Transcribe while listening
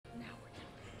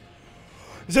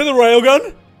Is that the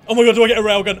railgun? Oh my god, do I get a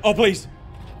railgun? Oh, please.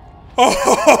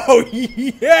 Oh,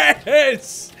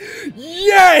 yes!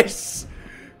 Yes!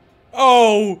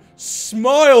 Oh,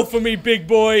 smile for me, big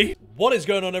boy. What is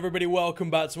going on, everybody?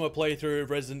 Welcome back to my playthrough of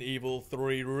Resident Evil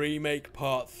 3 Remake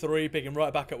Part 3. Picking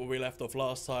right back up where we left off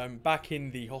last time. Back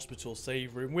in the hospital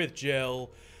save room with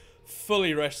Jill.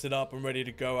 Fully rested up and ready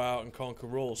to go out and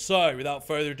conquer all. So, without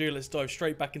further ado, let's dive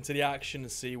straight back into the action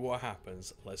and see what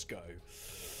happens. Let's go.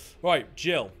 Right,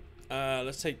 Jill.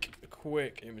 Let's take a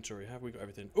quick inventory. Have we got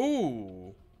everything?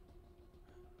 Ooh.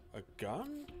 A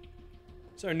gun?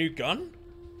 Is there a new gun?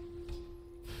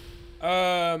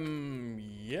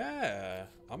 Yeah.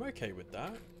 I'm okay with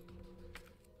that.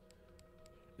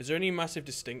 Is there any massive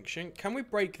distinction? Can we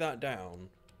break that down?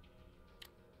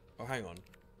 Oh, hang on.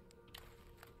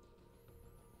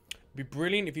 It'd be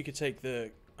brilliant if you could take the...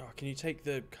 Oh, can you take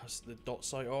the dot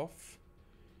sight off?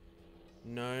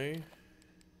 No.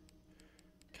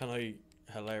 Can I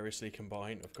hilariously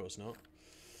combine? Of course not.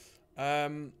 I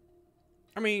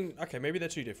mean, okay, maybe they're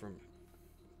too different.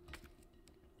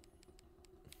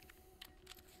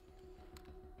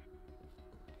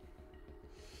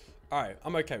 Alright,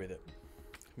 I'm okay with it.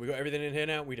 We got everything in here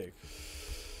now? We do.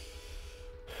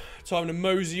 Time to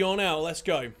mosey on out. Let's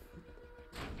go.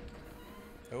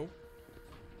 Oh.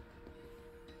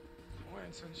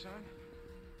 Morning, sunshine.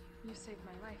 You saved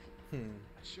my life. I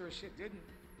sure as shit didn't.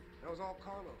 That was all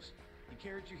Carlos. He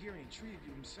carried you here and he treated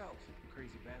you himself,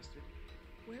 crazy bastard.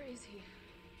 Where is he?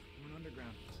 He went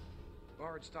underground.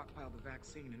 Bard stockpiled the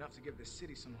vaccine, enough to give this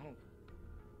city some hope.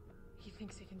 He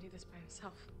thinks he can do this by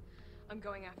himself. I'm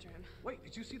going after him. Wait,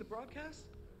 did you see the broadcast?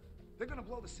 They're gonna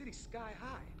blow the city sky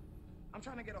high. I'm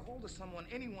trying to get a hold of someone,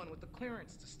 anyone with the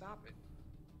clearance to stop it.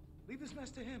 Leave this mess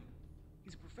to him.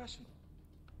 He's a professional.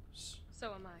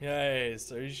 So am I. Yay,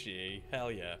 so is she.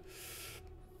 Hell yeah.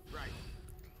 Right.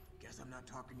 Guess I'm not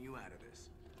talking you out of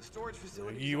this. The storage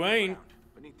facility You ain't.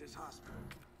 Beneath this hospital.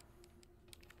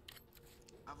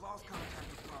 I've lost contact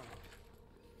with Carlos,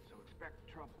 so expect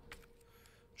trouble.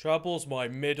 Trouble's my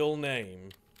middle name.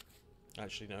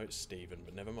 Actually, no, it's Steven,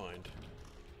 but never mind.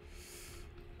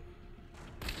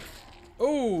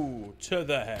 Ooh, to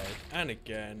the head. And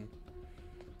again.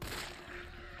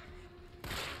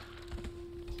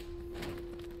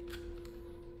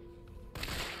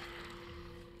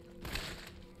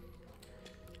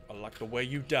 I like the way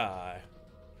you die.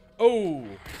 Oh!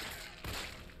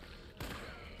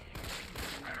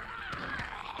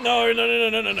 No, no, no, no,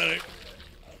 no, no, no.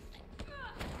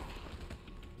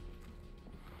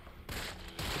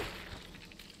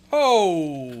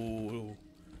 Oh!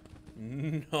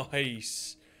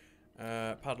 Nice.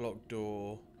 Padlock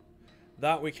door.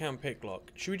 That we can pick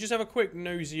lock. Should we just have a quick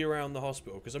nosy around the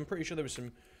hospital? Because I'm pretty sure there was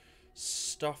some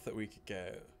stuff that we could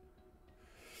get.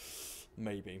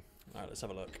 Maybe. Alright, let's have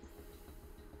a look.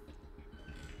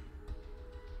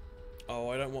 Oh,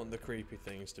 I don't want the creepy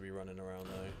things to be running around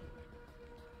though.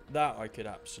 That I could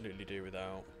absolutely do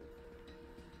without.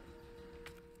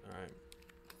 Alright.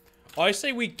 I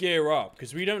say we gear up,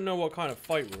 because we don't know what kind of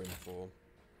fight we're in for.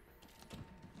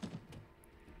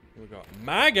 We've got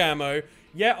mag ammo.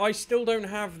 Yeah, I still don't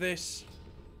have this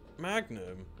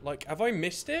magnum. Like, have I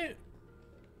missed it?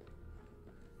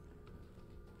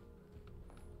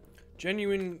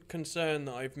 Genuine concern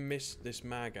that I've missed this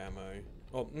mag ammo.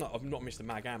 Well, no, I've not missed the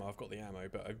mag ammo. I've got the ammo,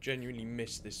 but I've genuinely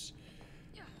missed this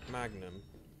magnum.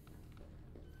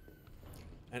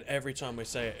 And every time I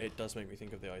say it, it does make me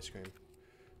think of the ice cream.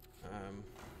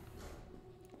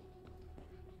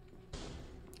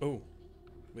 Oh,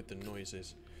 with the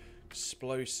noises.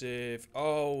 Explosive.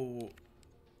 Oh,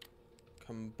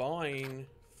 combine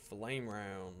flame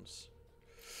rounds.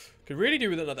 Could really do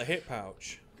with another hit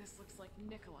pouch. This looks like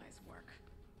Nikolai's work.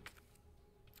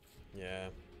 Yeah.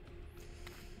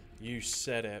 You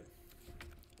said it.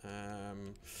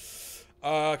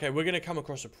 Okay, we're going to come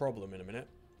across a problem in a minute.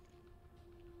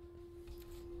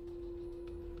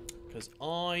 Because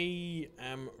I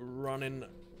am running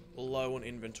low on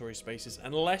inventory spaces.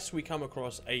 Unless we come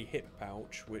across a hip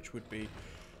pouch, which would be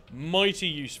mighty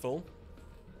useful.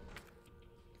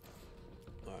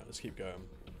 Alright, let's keep going.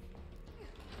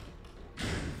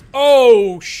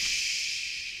 Oh,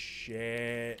 shit.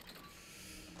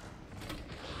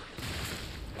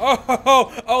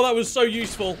 Oh, that was so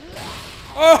useful.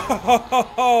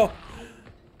 Oh,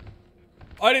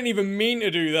 I didn't even mean to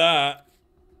do that.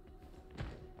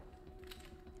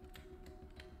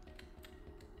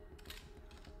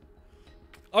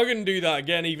 I couldn't do that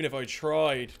again, even if I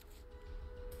tried.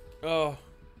 Oh.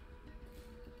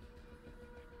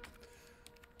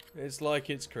 It's like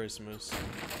it's Christmas.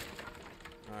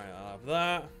 Alright, I'll have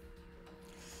that.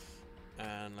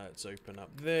 And let's open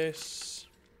up this.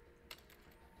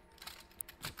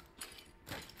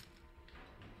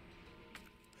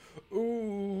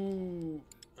 Ooh.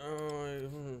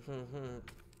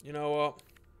 You know what?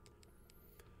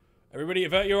 Everybody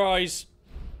avert your eyes.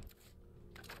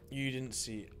 You didn't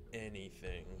see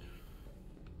anything.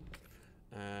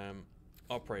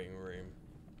 Operating room.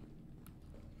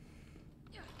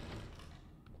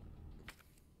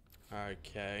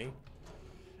 Okay.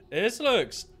 This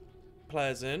looks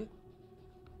pleasant.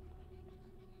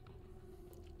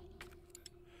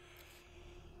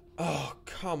 Oh,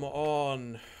 come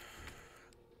on.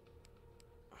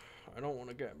 I don't want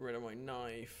to get rid of my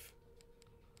knife.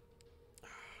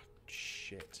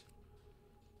 Shit.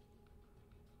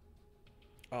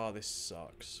 Oh, this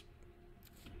sucks.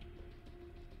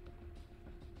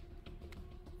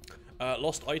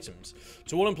 Lost items.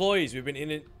 To all employees, we've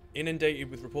been inundated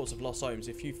with reports of lost items.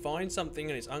 If you find something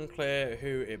and it's unclear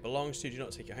who it belongs to, do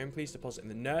not take it home. Please deposit in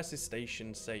the nurse's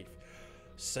station safe.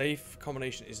 Safe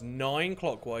combination is 9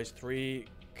 clockwise, 3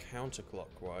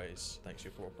 counterclockwise. Thanks for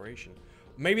your cooperation.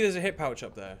 Maybe there's a hip pouch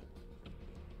up there.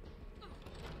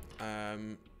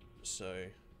 So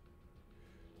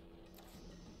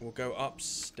we'll go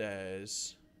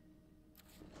upstairs.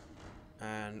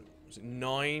 And was it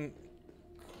 9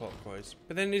 clockwise?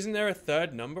 But then isn't there a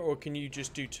third number, or can you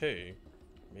just do 2?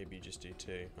 Maybe you just do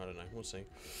 2. I don't know. We'll see.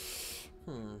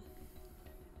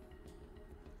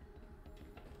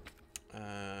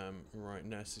 Right,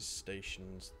 nurse's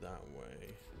station's that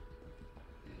way.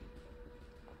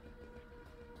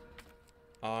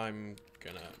 I'm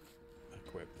gonna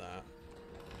equip that.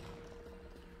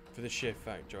 For the sheer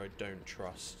fact I don't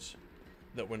trust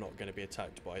that we're not going to be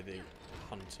attacked by the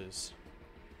hunters.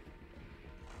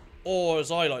 Or,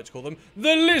 as I like to call them,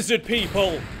 the lizard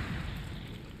people!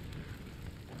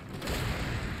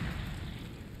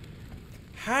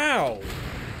 How?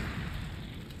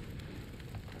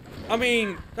 I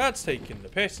mean, that's taking the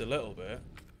piss a little bit.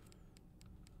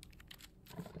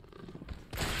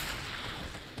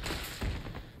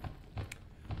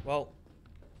 Well,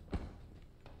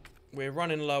 we're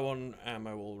running low on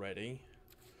ammo already.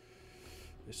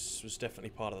 This was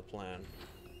definitely part of the plan.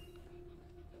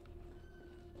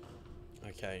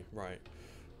 Okay, right.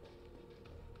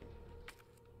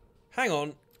 Hang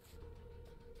on.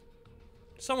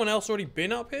 Someone else already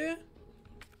been up here?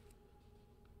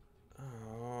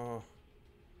 Oh.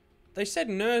 They said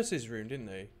nurse's room, didn't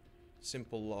they?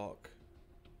 Simple lock.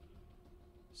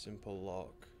 Simple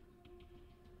lock.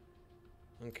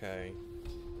 Okay.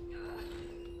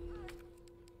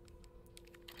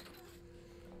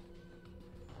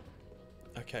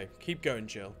 Okay, keep going,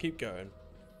 Jill. Keep going.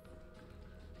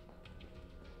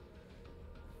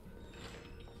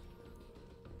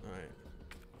 Alright.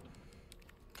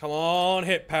 Come on,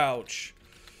 hip pouch.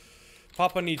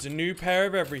 Papa needs a new pair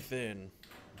of everything.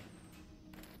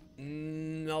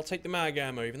 I'll take the mag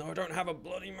ammo, even though I don't have a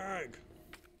bloody mag.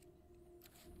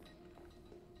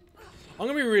 I'm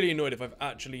going to be really annoyed if I've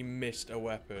actually missed a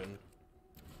weapon.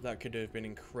 That could have been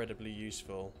incredibly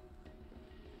useful.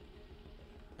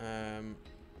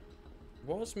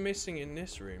 What's missing in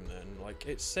this room then? Like,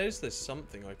 it says there's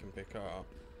something I can pick up.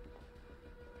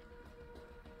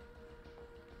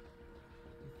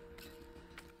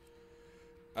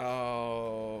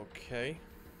 Okay.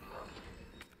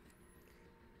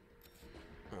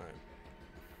 Alright.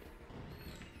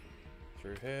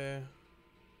 Through here.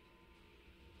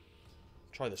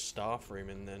 Try the staff room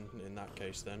in that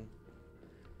case then.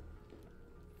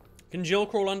 Can Jill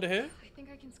crawl under here? I think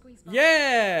I can squeeze by.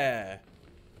 Yeah!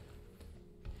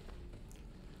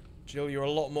 Jill, you're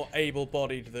a lot more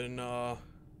able-bodied than our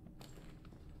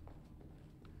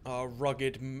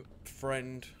rugged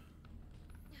friend.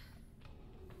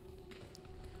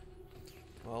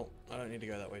 Well, I don't need to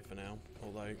go that way for now.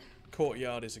 Although,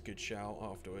 courtyard is a good shout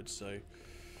afterwards, so...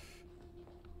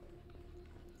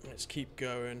 Let's keep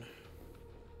going.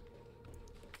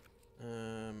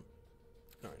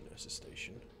 Alright, nurse's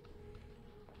station.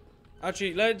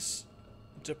 Actually, let's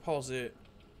deposit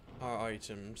our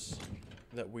items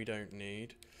that we don't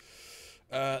need.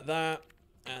 That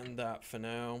and that for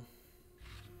now.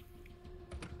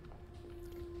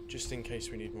 Just in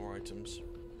case we need more items.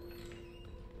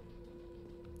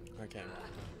 Okay.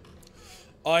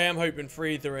 I am hoping for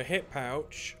either a hip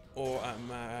pouch or a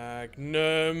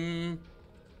magnum.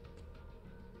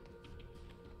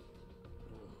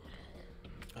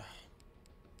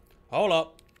 Hold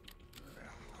up.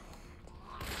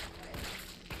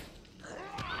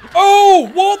 Oh,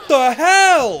 what the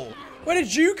hell? Where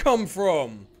did you come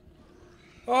from?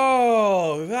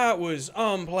 Oh, that was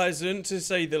unpleasant to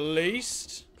say the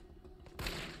least.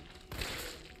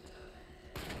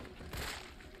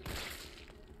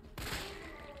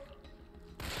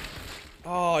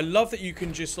 Oh, I love that you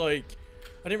can just, like...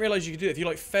 I didn't realize you could do it. If you,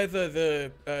 like, feather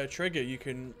the trigger, you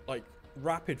can, like,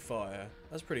 rapid fire.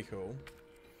 That's pretty cool.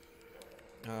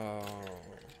 Oh.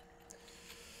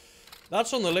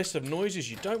 That's on the list of noises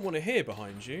you don't want to hear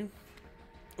behind you.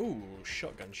 Ooh,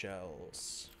 shotgun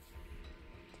shells.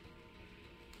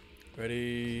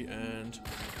 Ready, and...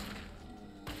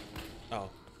 Oh.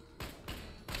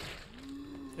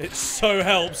 It so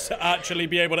helps to actually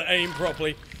be able to aim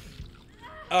properly.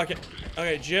 Okay.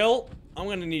 Okay, Jill, I'm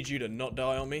gonna need you to not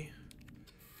die on me.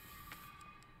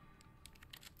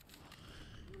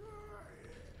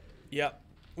 Yep.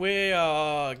 We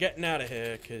are getting out of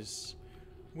here, because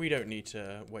we don't need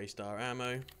to waste our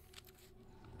ammo.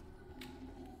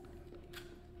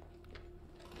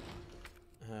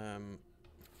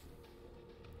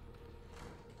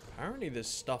 Apparently there's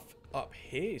stuff up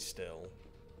here still.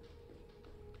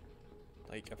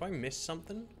 Like, have I missed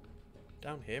something?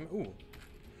 Down here? Ooh.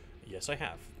 Yes, I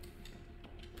have.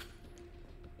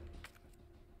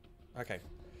 Okay.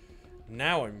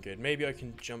 Now I'm good. Maybe I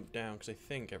can jump down, because I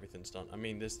think everything's done. I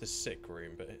mean, there's the sick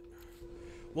room, but...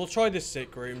 We'll try the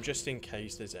sick room, just in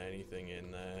case there's anything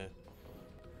in there.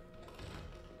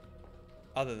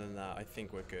 Other than that, I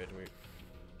think we're good.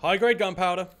 High-grade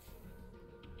gunpowder.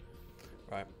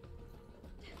 Right.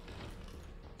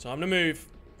 Time to move.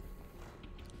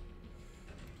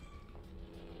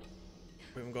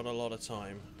 We haven't got a lot of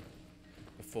time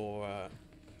before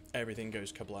everything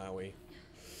goes kablowy.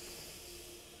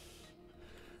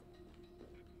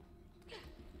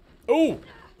 Oh!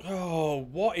 Oh,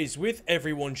 what is with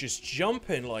everyone just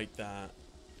jumping like that?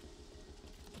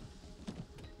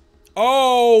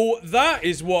 Oh, that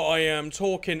is what I am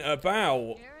talking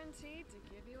about. Guaranteed to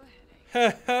give you a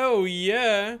headache. Hell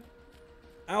yeah.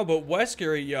 Albert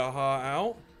Wesker, eat your heart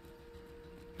out.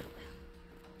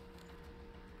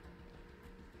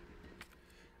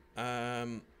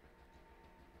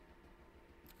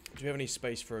 Do we have any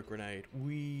space for a grenade?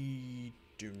 We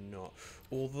do not.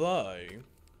 Although,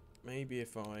 maybe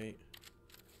if I...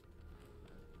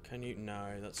 Can you...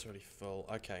 No, that's already full.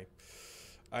 Okay.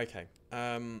 Okay.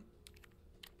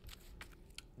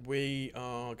 We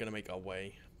are going to make our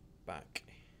way back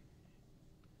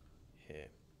here.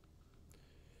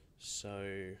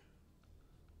 So,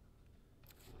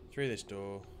 through this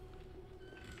door.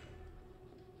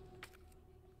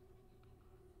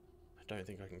 I don't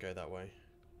think I can go that way.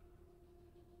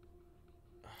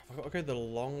 I've got to go the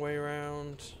long way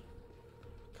around.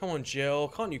 Come on, Jill.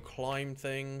 Can't you climb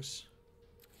things?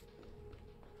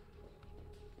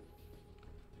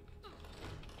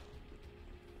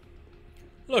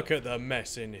 Look at the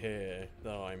mess in here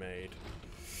that I made.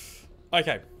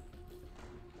 Okay.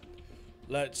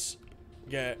 Let's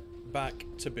get back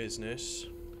to business.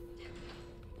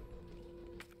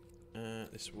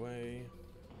 This way.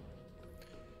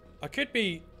 I could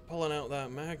be pulling out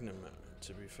that magnum,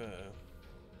 to be fair.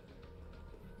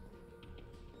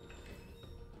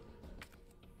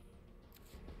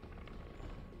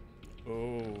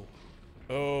 Oh.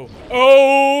 Oh.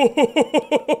 Oh!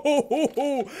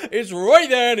 It's right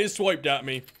there and it swiped at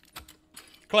me.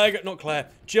 Claire, not Claire.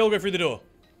 Jill, go through the door.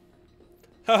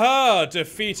 Haha!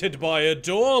 Defeated by a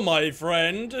door, my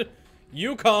friend.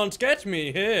 You can't get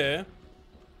me here.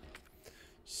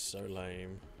 So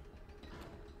lame.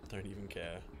 Don't even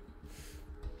care.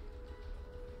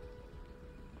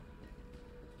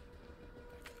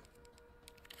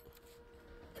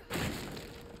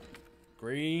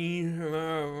 Green.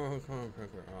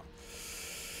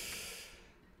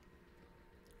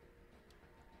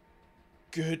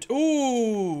 Good.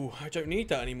 Ooh, I don't need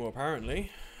that anymore,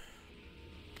 apparently.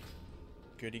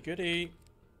 Goody goody.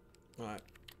 Right.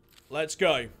 Let's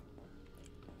go.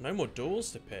 No more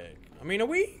doors to pick. I mean, are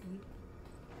we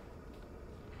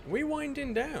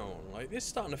winding down? Like, this is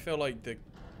starting to feel like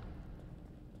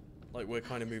we're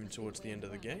kind of moving towards the end of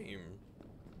the game.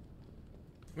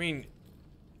 I mean,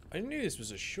 I knew this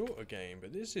was a shorter game,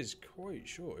 but this is quite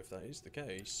short if that is the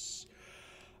case.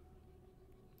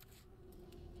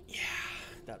 Yeah,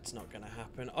 that's not gonna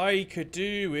happen. I could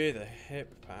do with a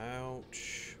hip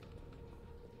pouch.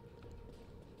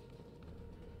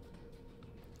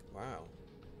 Wow.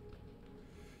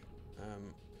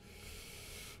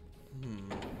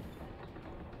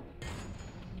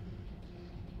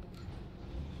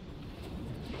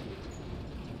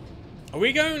 Are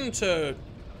we going to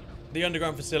the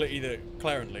underground facility that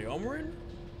Claire and Leon were in?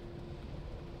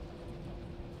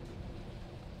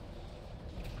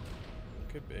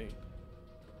 Could be.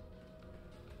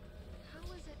 How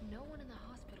is it no one in the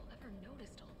hospital ever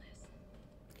noticed all this?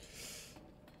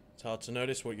 It's hard to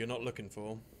notice what you're not looking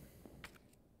for.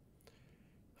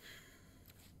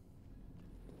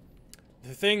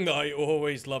 The thing that I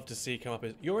always love to see come up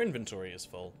is your inventory is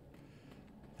full.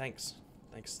 Thanks.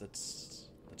 Thanks. That's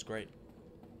great.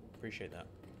 Appreciate that.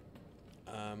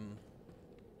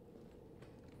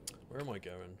 Where am I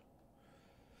going?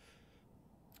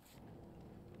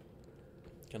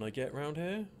 Can I get around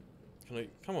here? Can I?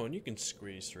 Come on, you can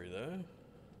squeeze through there.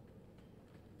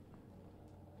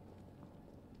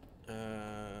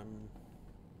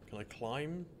 Can I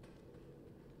climb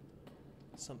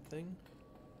something?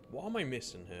 What am I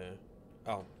missing here?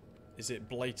 Oh, is it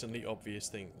blatantly obvious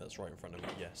thing that's right in front of me?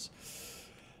 Yes.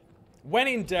 When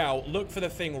in doubt, look for the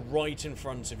thing right in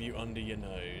front of you under your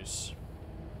nose.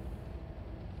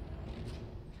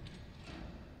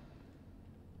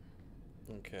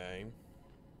 Okay.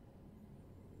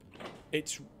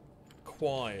 It's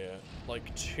quiet,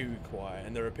 like too quiet,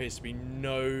 and there appears to be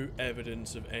no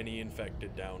evidence of any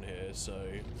infected down here,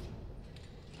 so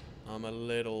I'm a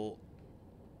little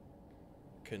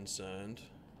concerned.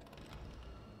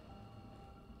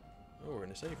 Oh, we're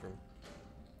in a safe room.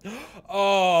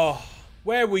 Oh,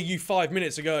 where were you 5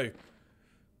 minutes ago?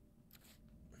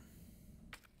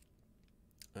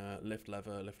 Lift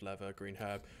lever, green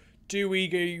herb. Do we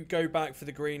go back for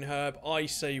the green herb? I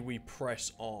say we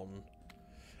press on.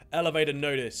 Elevator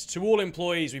notice. To all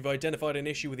employees, we've identified an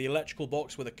issue with the electrical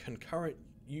box where the concurrent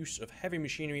use of heavy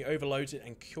machinery overloads it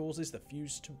and causes the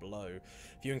fuse to blow.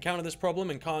 If you encounter this problem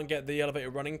and can't get the elevator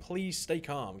running, please stay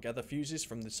calm. Gather fuses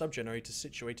from the sub-generator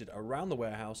situated around the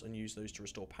warehouse and use those to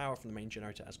restore power from the main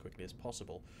generator as quickly as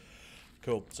possible.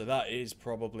 Cool. So that is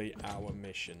probably our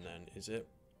mission then, is it?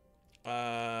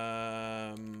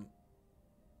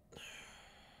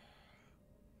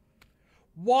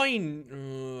 Why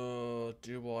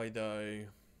do I though?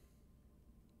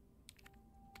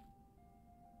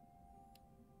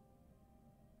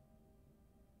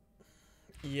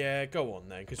 Yeah, go on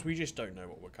then, because we just don't know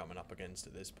what we're coming up against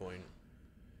at this point.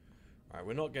 Alright,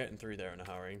 we're not getting through there in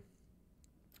a hurry.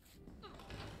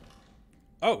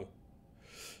 Oh!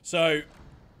 So,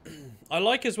 I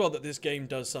like as well that this game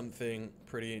does something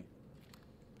pretty...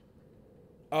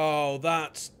 Oh,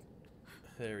 that's...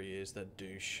 There he is, that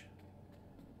douche.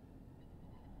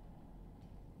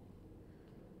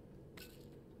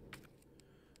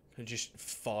 Can just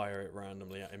fire it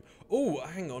randomly at him. Oh,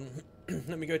 hang on.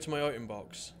 Let me go to my item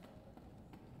box.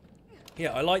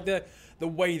 Yeah, I like the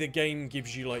way the game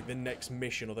gives you like the next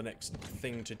mission or the next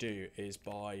thing to do is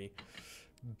by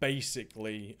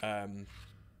basically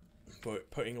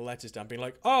putting letters down, being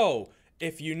like, oh,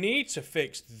 if you need to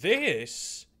fix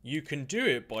this, you can do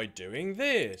it by doing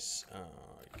this. I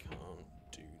can't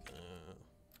do that.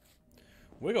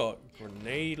 We got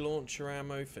grenade launcher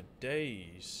ammo for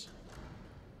days.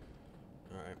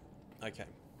 Alright, okay.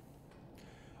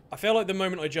 I feel like the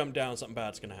moment I jump down, something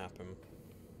bad's gonna happen.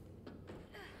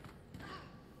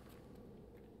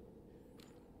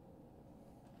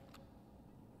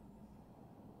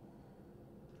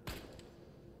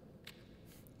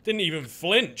 Didn't even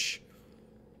flinch.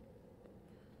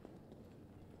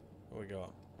 What we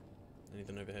got?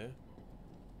 Anything over here?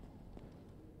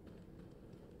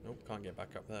 Nope, can't get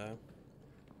back up there.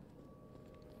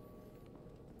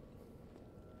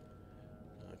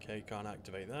 Okay, can't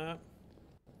activate that.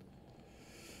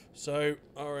 So,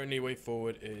 our only way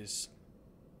forward is...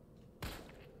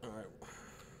 Alright.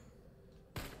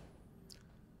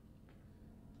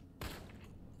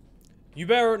 You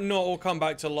better not all come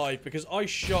back to life, because I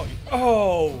shot you.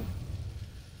 Oh!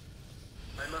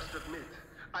 I must admit,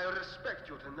 I respect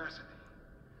your tenacity.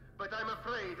 But I'm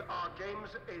afraid our games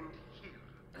end here.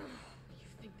 You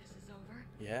think this is over?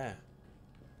 Yeah.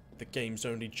 The game's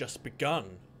only just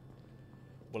begun.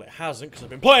 Well, it hasn't, because I've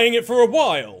been playing it for a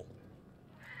while.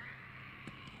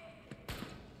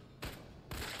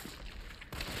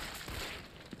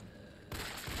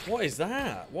 What is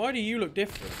that? Why do you look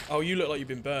different? Oh, you look like you've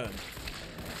been burned.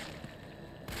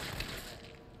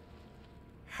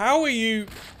 How are you...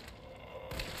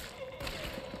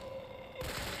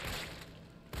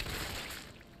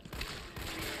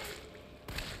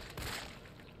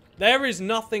 There is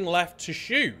nothing left to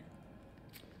shoot.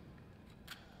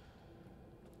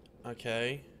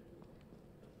 Okay.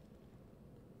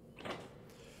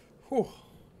 Whew.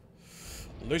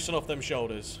 Loosen off them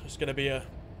shoulders. It's gonna be a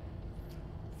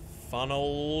fun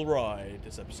old ride,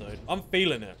 this episode. I'm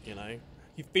feeling it, you know.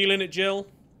 You feeling it, Jill?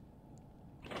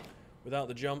 Without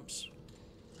the jumps.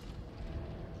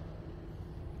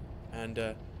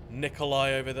 And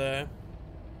Nikolai over there.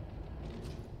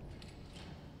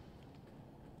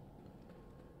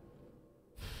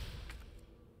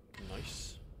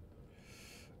 Nice.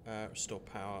 Restore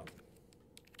power.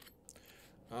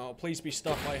 Oh, please be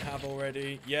stuff I have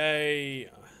already. Yay!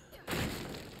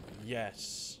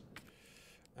 Yes.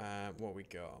 What we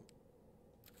got?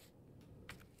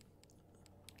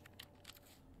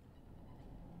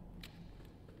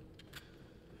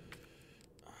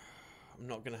 I'm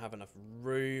not going to have enough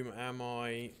room, am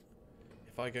I?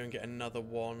 If I go and get another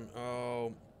one.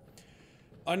 Oh.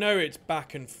 I know it's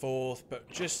back and forth, but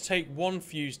just take one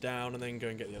fuse down and then go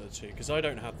and get the other two. Because I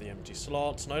don't have the empty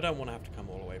slots, and I don't want to have to come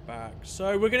all the way back.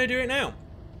 So we're going to do it now.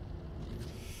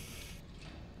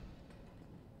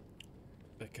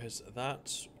 Because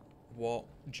that's what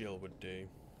Jill would do,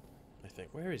 I think.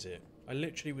 Where is it? I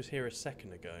literally was here a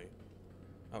second ago.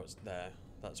 Oh, it's there.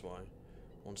 That's why.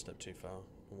 One step too far.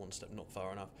 Or one step not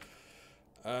far enough.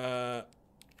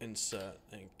 Insert.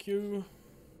 Thank you.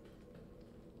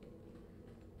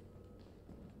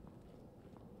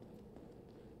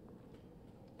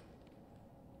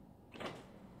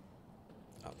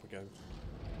 Up we go.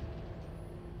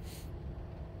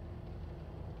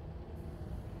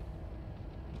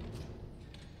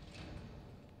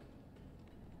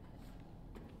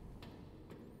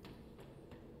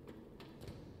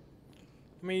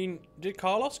 I mean, did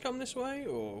Carlos come this way,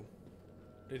 or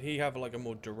did he have like a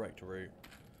more direct route?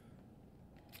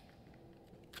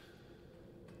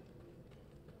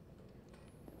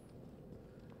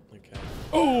 Okay.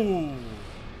 Oh!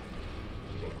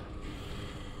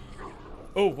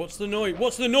 Oh, what's the noise?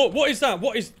 What's the noise? What is that?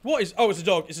 What is? Oh, it's a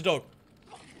dog. It's a dog.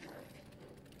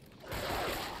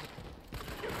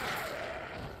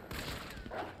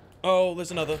 Oh,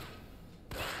 there's another.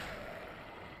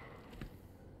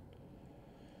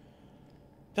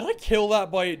 Did I kill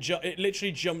that by it? It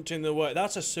literally jumped in the way.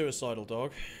 That's a suicidal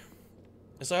dog.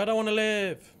 It's like, I don't want to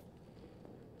live.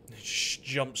 It just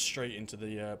jumps straight into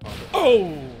the path.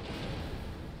 Oh!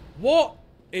 What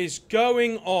is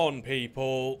going on,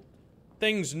 people?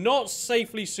 Things not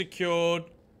safely secured.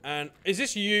 And is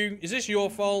this you? Is this your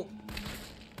fault?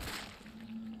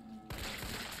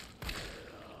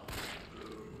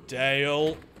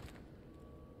 Dale.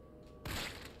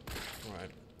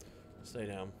 Alright. Stay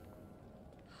down.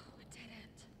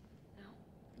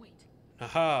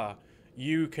 Haha,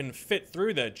 you can fit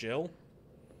through there, Jill.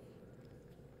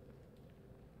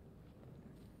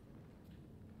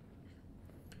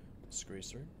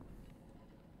 Squeeze through.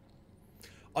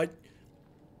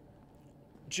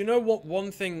 Do you know what?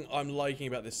 One thing I'm liking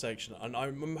about this section, and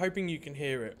I'm hoping you can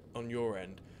hear it on your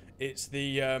end. It's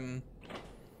the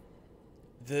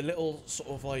little sort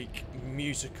of like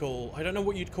musical. I don't know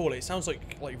what you'd call it. It sounds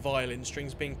like violin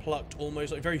strings being plucked,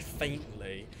 almost like very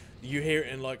faintly. You hear it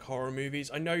in like horror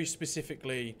movies. I know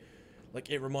specifically,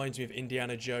 like it reminds me of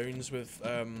Indiana Jones with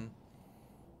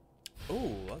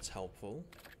oh, that's helpful.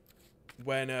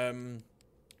 When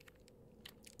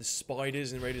the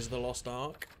spiders in Raiders of the Lost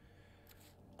Ark.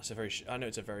 That's a very. I know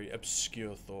it's a very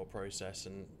obscure thought process,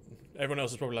 and everyone else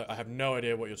is probably like, I have no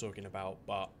idea what you're talking about.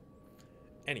 But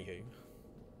anywho,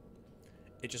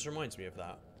 it just reminds me of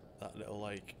that little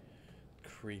like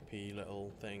creepy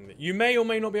little thing that you may or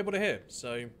may not be able to hear.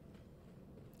 So.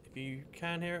 If you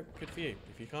can hear it, good for you.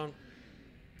 If you can't...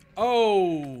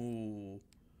 Oh!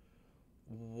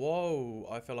 Whoa.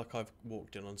 I feel like I've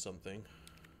walked in on something.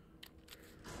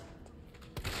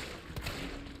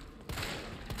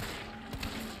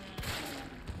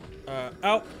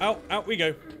 Out, out, out we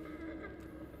go.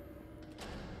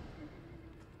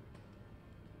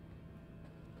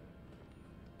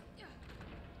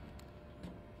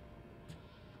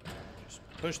 Just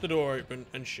push the door open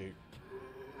and shoot.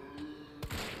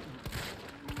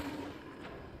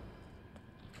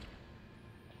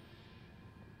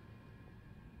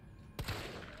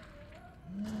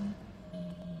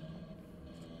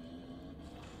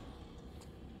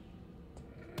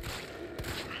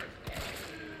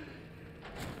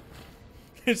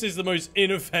 This is the most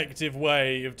ineffective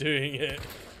way of doing it.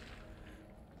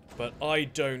 But I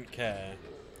don't care.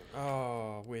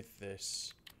 Oh, with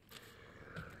this.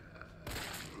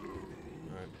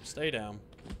 Alright, stay down.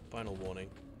 Final warning.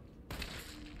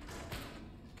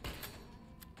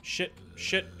 Shit,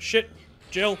 shit, shit.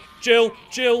 Jill, Jill,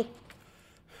 Jill.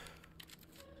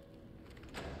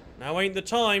 Now ain't the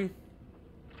time.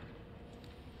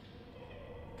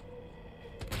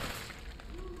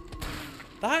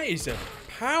 That is a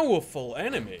powerful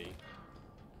enemy.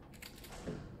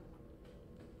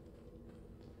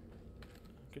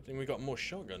 Good thing we got more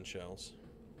shotgun shells.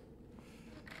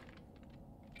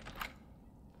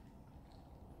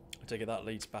 I take it that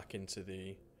leads back into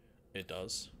the... It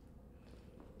does.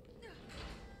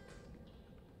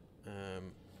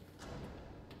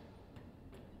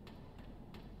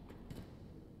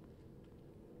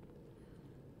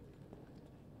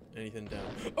 Anything down?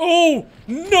 Oh!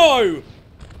 No!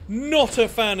 Not a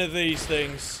fan of these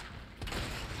things.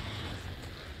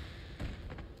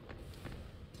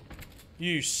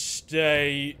 You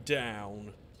stay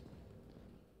down.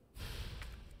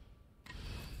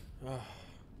 Oh.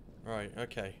 Right,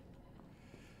 okay.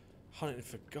 Hunting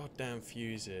for goddamn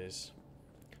fuses.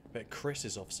 Bet Chris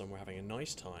is off somewhere having a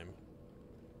nice time.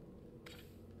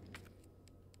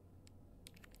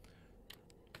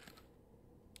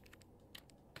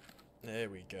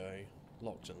 There we go.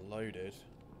 Locked and loaded.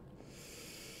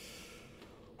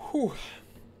 Whew.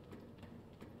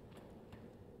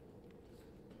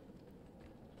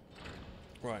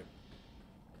 Right.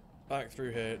 Back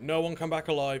through here. No one come back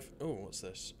alive. Oh, what's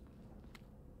this?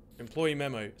 Employee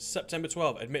memo. September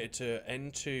 12. Admitted to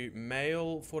N2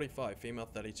 male 45, female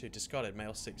 32. Discarded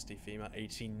male 60, female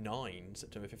 89.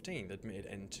 September 15. Admitted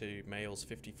N2 males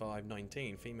 55,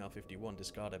 19. Female 51.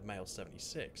 Discarded male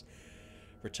 76.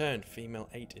 Returned female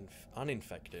 8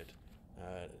 uninfected.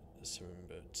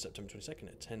 September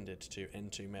 22nd. Attended to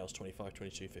N2 males 25,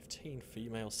 22, 15.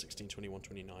 Females 16, 21,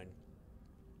 29.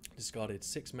 Discarded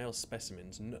 6 male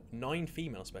specimens, 9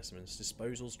 female specimens.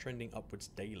 Disposals trending upwards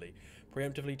daily.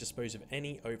 Preemptively dispose of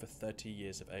any over 30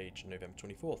 years of age. November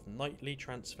 24th. Nightly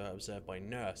transfer observed by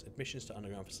nurse. Admissions to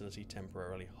underground facility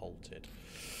temporarily halted.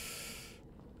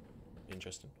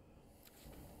 Interesting.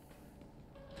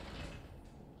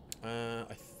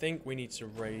 I think we need to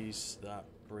raise that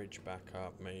bridge back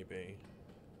up, maybe.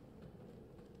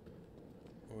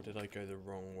 Or did I go the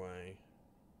wrong way?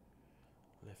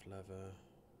 Left lever.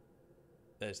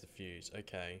 There's the fuse.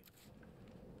 Okay.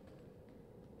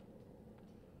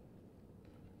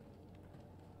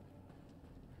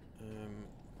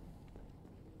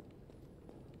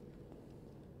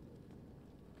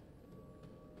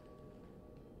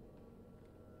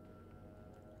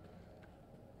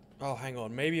 Oh, hang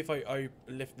on. Maybe if I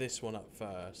lift this one up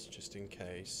first, just in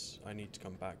case. I need to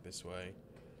come back this way.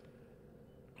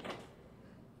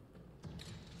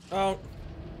 Oh.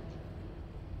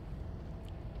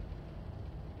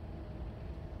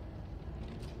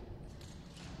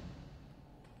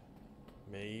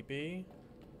 Maybe.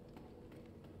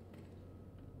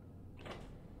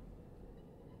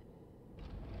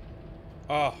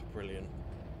 Ah, oh, brilliant.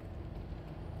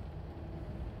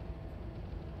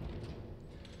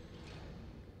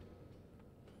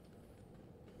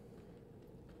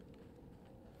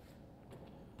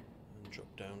 And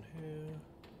drop down here.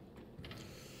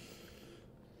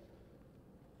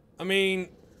 I mean,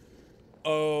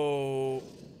 oh,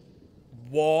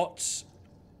 what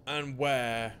and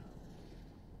where?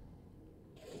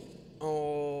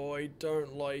 Oh, I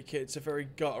don't like it. It's a very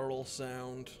guttural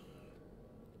sound.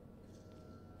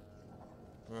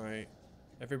 Alright.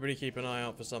 Everybody keep an eye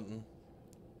out for something.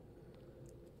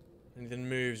 Anything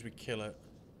moves, we kill it.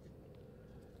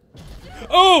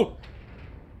 Oh!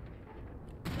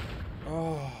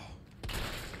 Oh.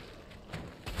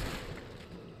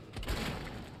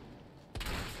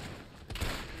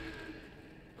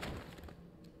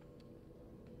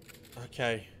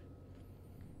 Okay.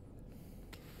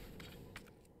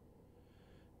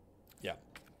 Yeah.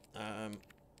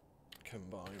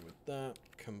 Combine with that.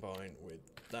 Combine with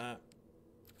that.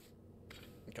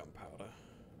 Gunpowder.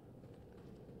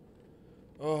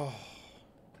 Oh.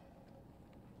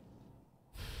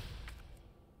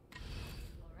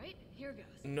 Alright, here goes.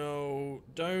 No,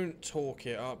 don't talk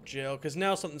it up, Jill, because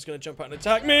now something's going to jump out and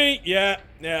attack me. Yeah,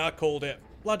 I called it.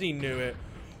 Bloody knew it.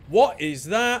 What is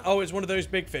that? Oh, it's one of those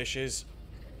big fishes.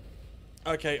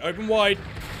 Okay, open wide.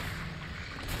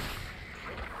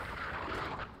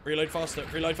 Reload faster,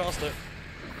 reload faster.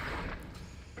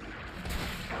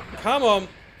 Come on.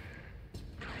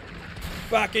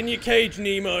 Back in your cage,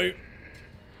 Nemo.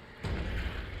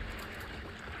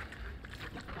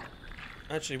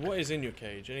 Actually, what is in your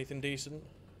cage? Anything decent?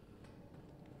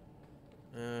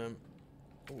 Ooh,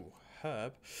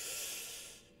 herb.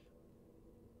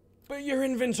 But your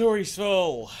inventory's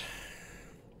full.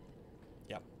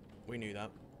 Yep, we knew that.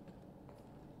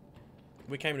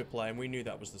 We came to play and we knew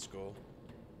that was the score.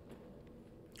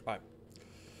 Right.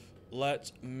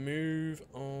 Let's move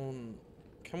on.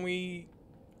 Can we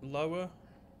lower?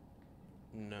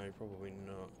 No, probably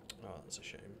not. Oh, that's a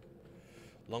shame.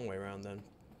 Long way around then.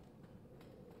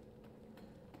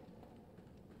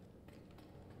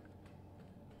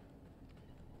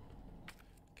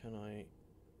 Can I?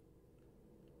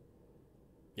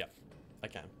 Yeah, I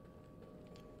can.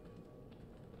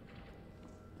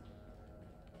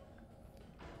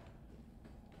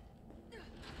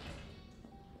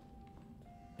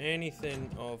 Anything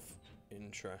of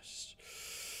interest?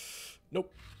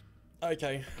 Nope.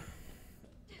 Okay.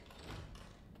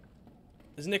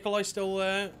 Is Nikolai still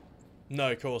there?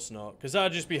 No, of course not. Because that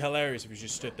would just be hilarious if he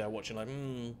just stood there watching like,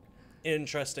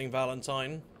 interesting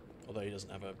Valentine. Although he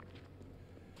doesn't have a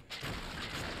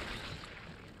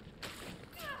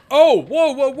Oh,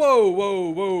 whoa, whoa, whoa, whoa,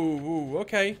 whoa, whoa,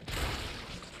 okay.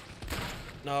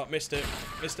 No, missed it.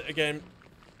 Missed it again.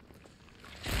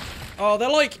 Oh, they're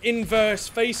like inverse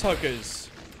face huggers.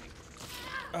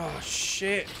 Oh,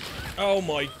 shit. Oh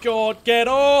my god, get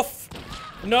off!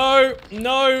 No,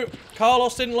 no.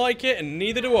 Carlos didn't like it, and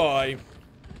neither do I.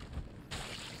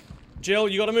 Jill,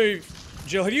 you gotta move.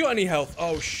 Jill, have you got any health?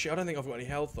 Oh, shit, I don't think I've got any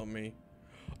health on me.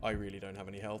 I really don't have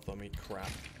any health on me.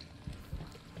 Crap.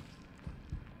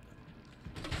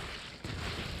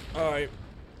 Alright.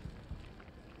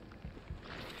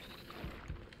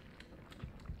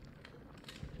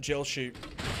 Jill, shoot.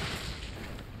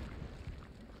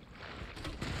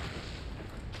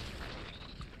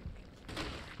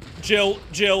 Jill,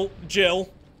 Jill, Jill.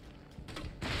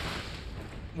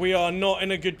 We are not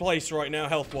in a good place right now,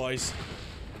 health-wise.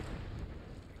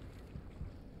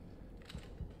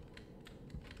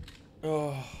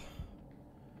 Oh.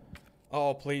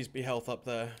 Oh, please be health up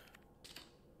there.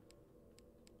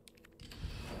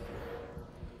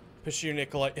 Pursue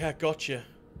Nikolai. Yeah, gotcha.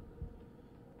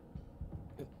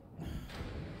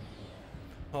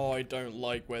 Oh, I don't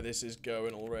like where this is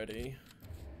going already.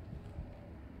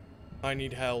 I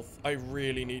need health. I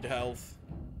really need health.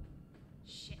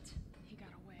 Shit, he got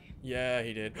away. Yeah,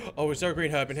 he did. Oh, is there a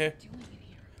green herb in here? Doing in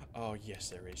here? Oh, yes,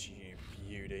 there is, you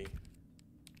beauty.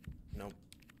 Nope.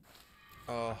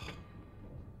 Oh.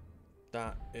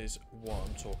 That is what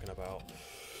I'm talking about.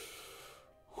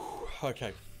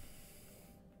 Okay.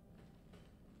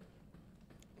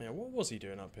 Yeah, what was he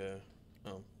doing up here?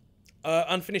 Oh.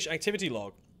 Unfinished activity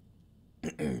log.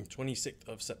 26th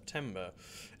of September.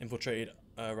 Infiltrated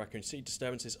Raccoon City.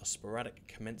 Disturbances are sporadic.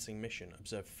 Commencing mission.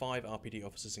 Observed 5 RPD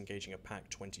officers engaging a pack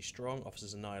 20 strong.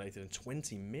 Officers annihilated in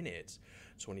 20 minutes.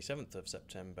 27th of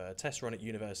September. Test run at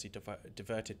University.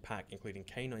 Diverted pack, including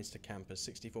canines to campus.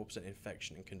 64%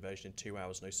 infection and conversion in 2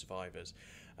 hours. No survivors.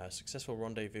 Successful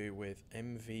rendezvous with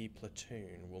MV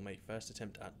platoon. Will make first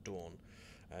attempt at dawn.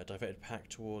 Diverted pack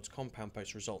towards compound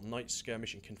post. Result night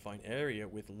skirmish in confined area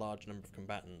with large number of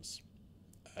combatants.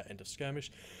 End of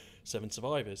skirmish. 7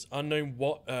 survivors. Unknown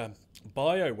what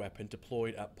bioweapon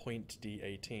deployed at point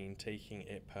D18. Taking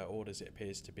it per orders. It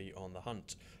appears to be on the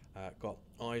hunt. Got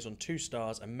eyes on 2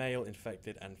 stars. A male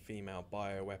infected and female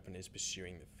bioweapon is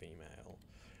pursuing the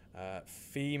female.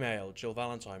 Female Jill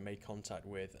Valentine made contact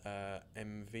with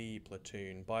MV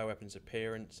platoon. Bioweapons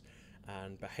appearance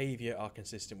and behavior are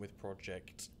consistent with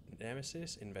Project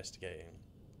Nemesis. Investigating.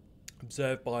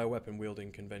 Observed bioweapon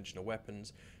wielding conventional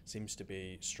weapons. Seems to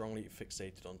be strongly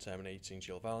fixated on terminating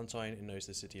Jill Valentine. It knows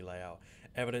the city layout.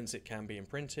 Evidence it can be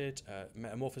imprinted.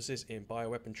 Metamorphosis in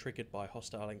bioweapon triggered by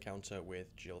hostile encounter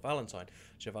with Jill Valentine.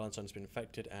 Jill Valentine has been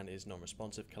infected and is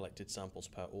non-responsive. Collected samples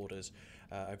per orders.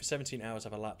 Over 17 hours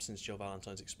have elapsed since Jill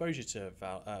Valentine's exposure to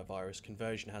virus.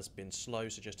 Conversion has been slow,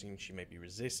 suggesting she may be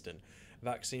resistant.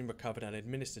 Vaccine recovered and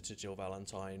administered to Jill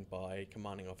Valentine by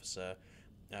commanding officer.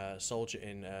 Soldier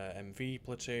in MV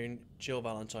platoon. Jill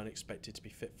Valentine expected to be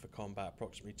fit for combat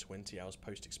approximately 20 hours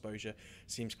post-exposure.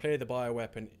 Seems clear the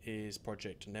bioweapon is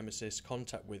Project Nemesis.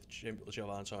 Contact with Jill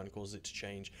Valentine causes it to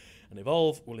change and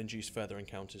evolve. Will induce further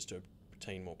encounters to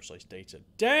obtain more precise data.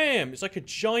 Damn! It's like a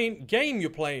giant game you're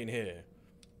playing here.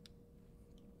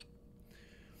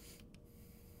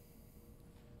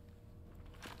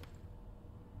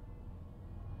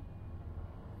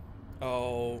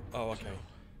 Oh, okay.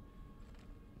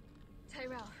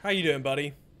 Tyrell. How you doing,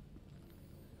 buddy?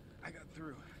 I got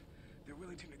through. They're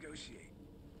willing to negotiate.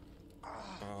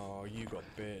 Oh, you got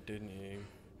bit, didn't you?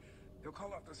 They'll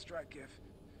call off the strike if,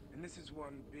 and this is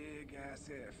one big ass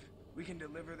if, we can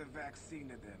deliver the vaccine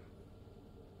to them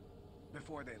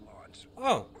before they launch.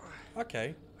 Oh,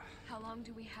 okay. How long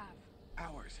do we have?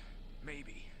 Hours,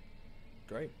 maybe.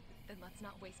 Great. Then let's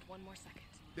not waste one more second.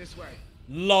 This way.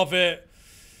 Love it.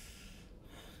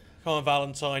 Come on,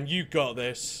 Valentine, you got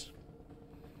this.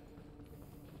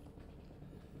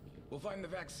 We'll find the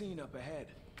vaccine up ahead.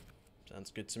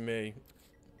 Sounds good to me.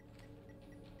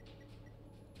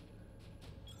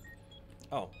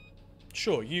 Oh.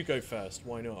 Sure, you go first.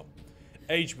 Why not?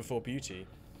 Age before beauty.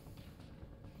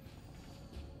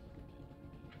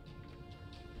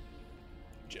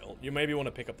 Jill, you maybe want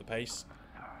to pick up the pace.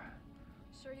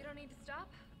 Sure you don't need to stop?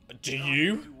 Do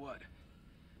you? Do what?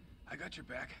 I got your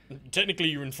back. Technically,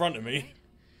 you're in front of me. Right.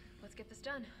 Let's get this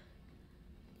done.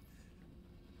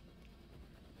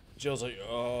 Jill's like,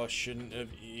 oh, I shouldn't have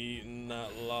eaten that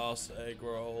last egg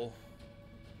roll.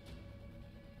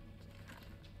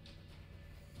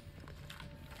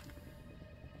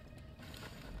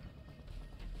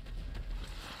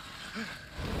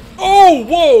 Oh,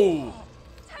 whoa!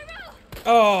 Tyrell!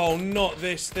 Oh, not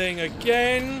this thing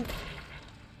again.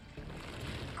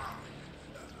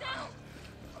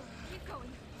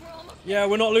 Yeah,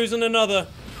 we're not losing another.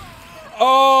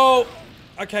 Oh!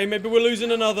 Okay, maybe we're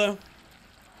losing another.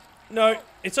 No,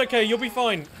 it's okay. You'll be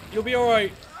fine. You'll be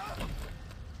alright.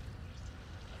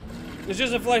 It's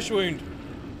just a flesh wound.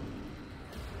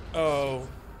 Oh.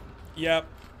 Yep.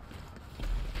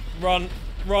 Run.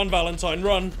 Run, Valentine.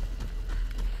 Run.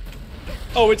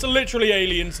 Oh, it's literally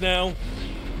aliens now.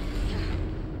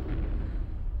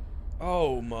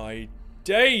 Oh my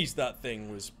days, that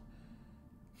thing was...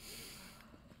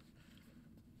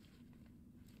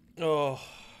 Oh.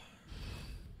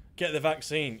 Get the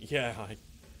vaccine. Yeah,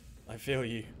 I feel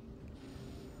you.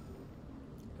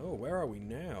 Oh, where are we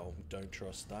now? Don't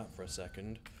trust that for a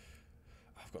second.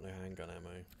 I've got no handgun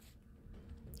ammo.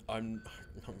 I'm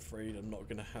afraid I'm not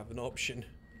gonna have an option.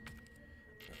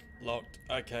 Locked.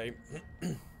 Okay.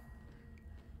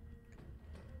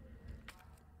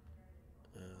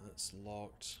 That's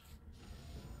locked.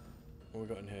 What we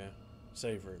got in here?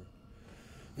 Save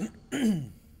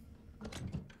room.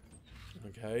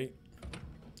 Okay.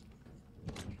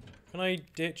 Can I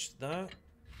ditch that?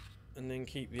 And then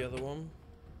keep the other one?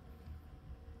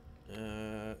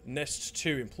 Nest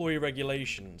 2, employee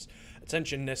regulations.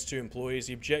 Attention Nest 2 employees,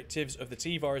 the objectives of the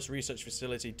T-Virus research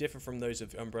facility differ from those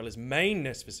of Umbrella's main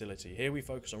Nest facility. Here we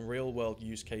focus on real-world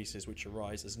use cases which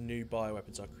arise as new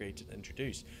bioweapons are created and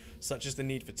introduced, such as the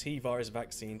need for T-Virus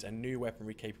vaccines and new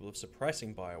weaponry capable of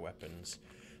suppressing bioweapons.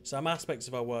 Some aspects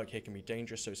of our work here can be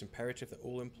dangerous, so it's imperative that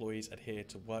all employees adhere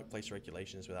to workplace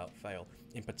regulations without fail.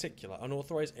 In particular,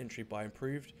 unauthorized entry by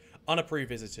unapproved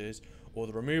visitors or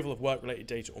the removal of work-related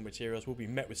data or materials will be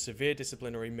met with severe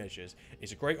disciplinary measures.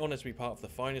 It's a great honor to be part of the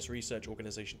finest research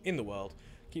organization in the world.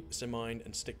 Keep this in mind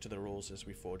and stick to the rules as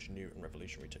we forge new and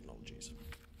revolutionary technologies.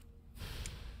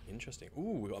 Interesting.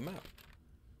 Ooh, we got a map.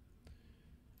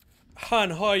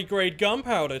 And high-grade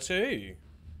gunpowder too.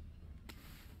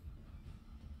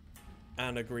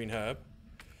 And a green herb.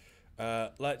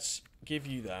 Let's give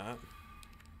you that.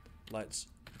 Let's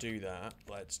do that.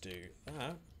 Let's do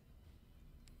that.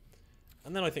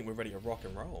 And then I think we're ready to rock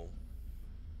and roll.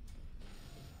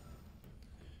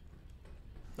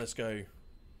 Let's go.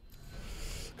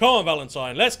 Come on,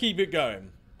 Valentine. Let's keep it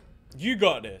going. You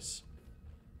got this.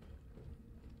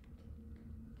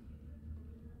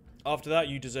 After that,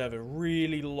 you deserve a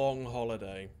really long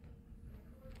holiday.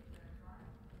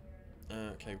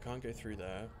 Okay, we can't go through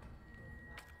there.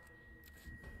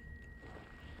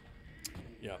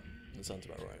 Yeah, that sounds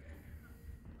about right.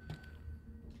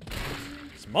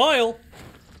 Smile!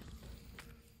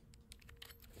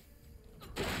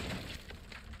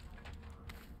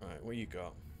 Alright, what you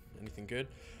got? Anything good?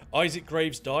 Isaac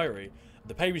Graves' diary.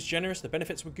 The pay was generous, the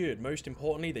benefits were good. Most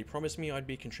importantly, they promised me I'd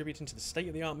be contributing to the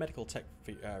state-of-the-art medical tech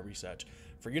research.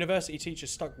 For a university teacher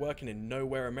stuck working in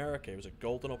nowhere America, it was a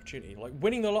golden opportunity, like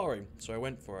winning the lottery, so I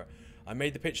went for it. I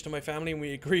made the pitch to my family and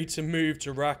we agreed to move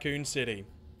to Raccoon City.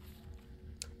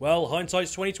 Well,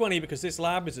 hindsight's 20/20 because this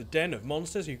lab is a den of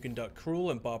monsters who conduct cruel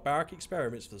and barbaric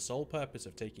experiments for the sole purpose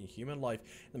of taking human life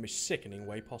in the most sickening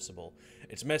way possible.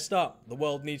 It's messed up, the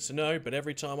world needs to know, but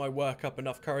every time I work up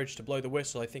enough courage to blow the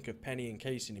whistle, I think of Penny and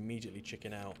Casey and immediately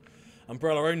chicken out.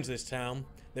 Umbrella owns this town.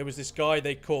 There was this guy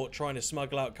they caught trying to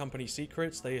smuggle out company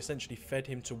secrets. They essentially fed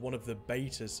him to one of the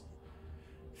betas.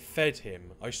 Fed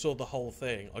him. I saw the whole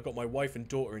thing. I got my wife and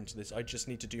daughter into this. I just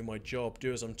need to do my job,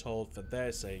 do as I'm told for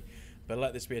their sake. But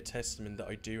let this be a testament that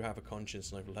I do have a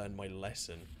conscience and I've learned my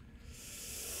lesson.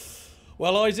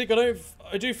 Well, Isaac,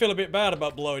 I do feel a bit bad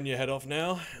about blowing your head off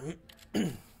now.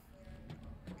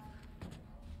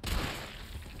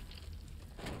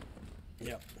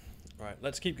 Yep. Right,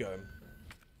 let's keep going.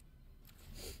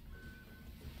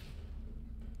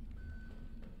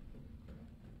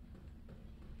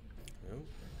 Nope.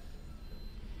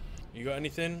 You got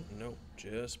anything? Nope,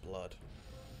 just blood.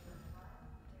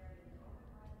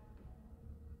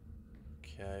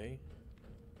 Okay.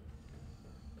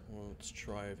 Well, let's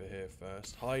try over here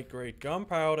first. High-grade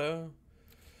gunpowder.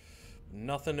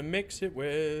 Nothing to mix it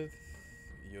with.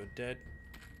 You're dead.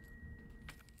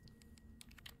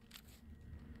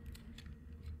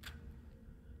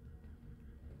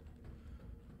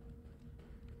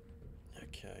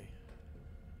 Okay.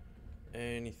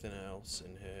 Anything else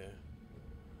in here?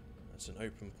 That's an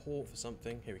open port for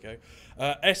something. Here we go.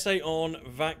 Essay on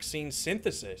vaccine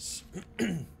synthesis.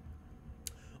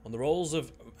 On the roles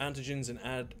of antigens and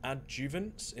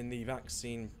adjuvants in the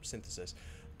vaccine synthesis.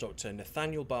 Dr.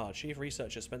 Nathaniel Barr, Chief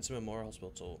Researcher at Spencer Memorial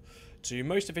Hospital. To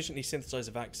most efficiently synthesize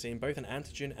a vaccine, both an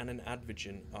antigen and an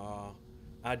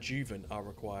adjuvant are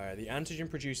required. The antigen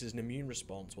produces an immune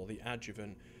response, while the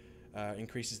adjuvant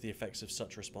increases the effects of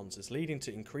such responses, leading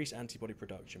to increased antibody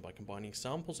production. By combining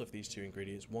samples of these two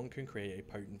ingredients, one can create a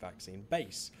potent vaccine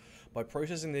base. By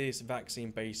processing this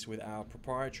vaccine base with our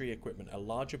proprietary equipment, a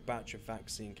larger batch of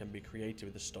vaccine can be created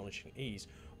with astonishing ease.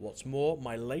 What's more,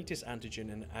 my latest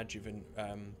antigen and adjuvant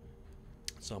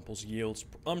samples yields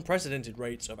unprecedented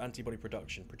rates of antibody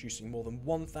production, producing more than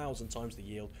 1,000 times the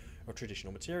yield of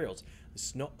traditional materials.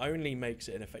 This not only makes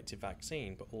it an effective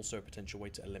vaccine, but also a potential way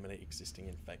to eliminate existing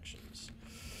infections.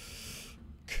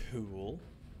 Cool.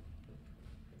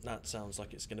 That sounds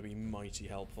like it's going to be mighty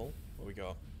helpful. What we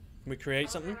got? Can we create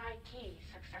something? Override key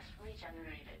successfully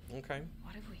generated. Okay.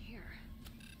 What have we here?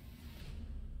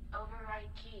 Override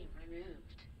key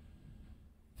removed.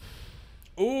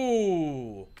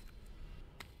 Ooh.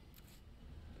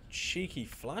 Cheeky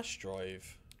flash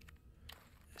drive.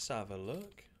 Let's have a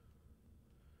look.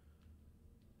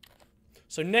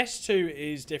 So Nest 2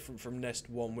 is different from Nest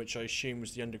 1, which I assume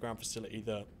was the underground facility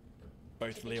that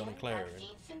both Leon and Claire are in.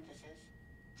 Synthesis.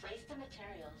 Place the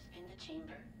materials in the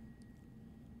chamber.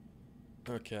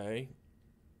 Okay.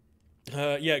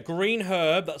 Yeah, green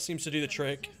herb, that seems to do the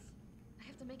trick. I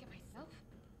have to make it myself?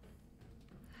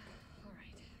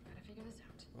 Alright, gotta figure this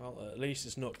out. Well, at least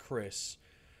it's not Chris.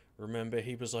 Remember,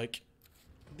 he was like,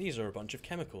 these are a bunch of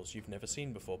chemicals you've never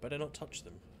seen before. Better not touch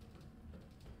them.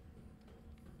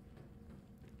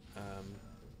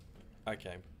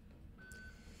 Okay.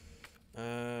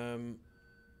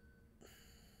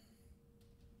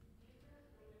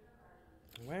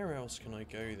 Where else can I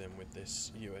go then with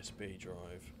this USB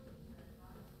drive?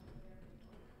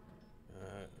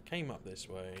 Came up this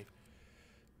way.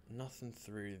 Nothing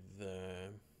through there.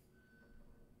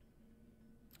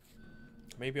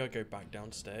 Maybe I go back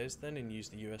downstairs then and use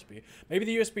the USB. Maybe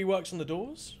the USB works on the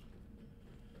doors?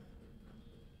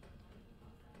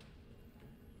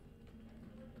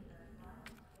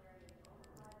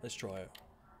 Let's try it.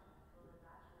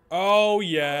 Oh,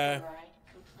 yeah.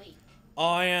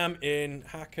 I am in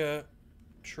hacker,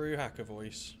 true hacker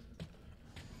voice.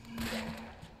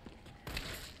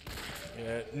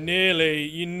 Yeah, nearly.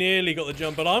 You nearly got the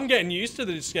jump, but I'm getting used to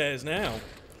the scares now.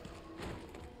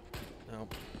 Oh.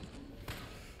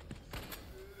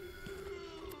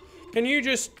 Can you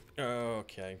just... Oh,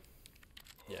 okay.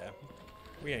 Yeah.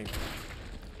 We ain't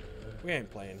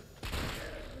playing.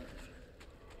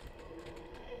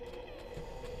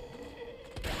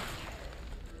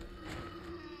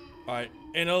 Alright,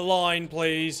 in a line,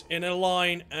 please. In a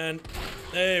line, and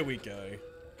there we go.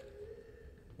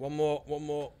 One more, one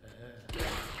more.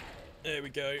 There we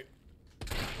go.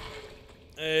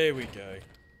 There we go.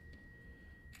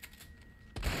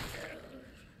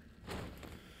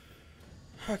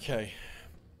 Okay.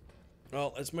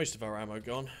 Well, that's most of our ammo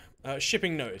gone.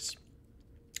 Shipping notice.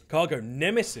 Cargo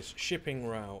Nemesis shipping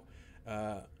route.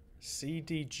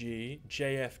 CDG,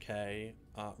 JFK,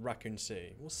 Raccoon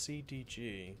City. What's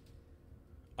CDG?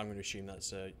 I'm going to assume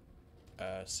that's a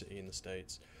city in the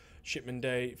States. Shipment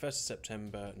date, 1st of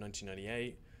September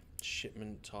 1998.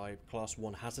 Shipment type, Class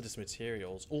 1 hazardous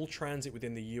materials. All transit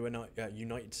within the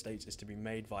United States is to be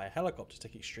made via helicopter.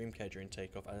 Take extreme care during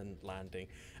takeoff and landing.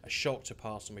 A shock to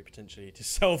parcel may potentially lead to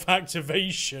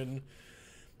self-activation.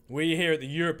 We here at the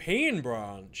European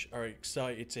branch are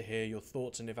excited to hear your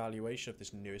thoughts and evaluation of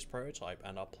this newest prototype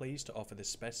and are pleased to offer this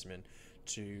specimen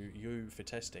to you for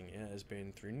testing. It has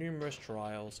been through numerous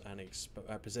trials and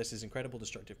possesses incredible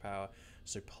destructive power,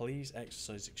 so please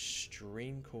exercise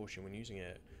extreme caution when using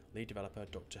it. Lead developer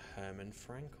Dr. Herman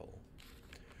Frankel.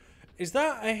 Is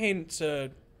that a hint to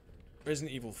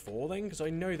Resident Evil 4 then? Because I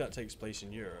know that takes place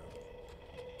in Europe.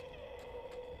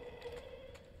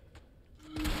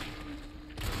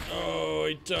 Oh,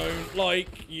 I don't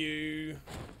like you.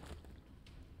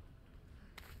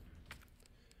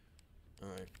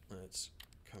 Alright, let's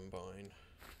combine.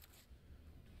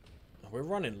 Oh, we're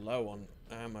running low on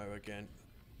ammo again.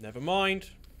 Never mind.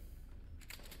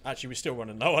 Actually, we're still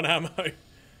running low on ammo.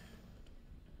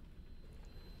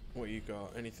 What you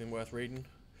got? Anything worth reading?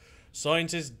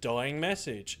 Scientist dying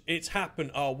message. It's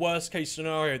happened. Our worst case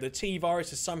scenario. The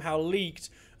T-virus has somehow leaked.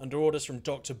 Under orders from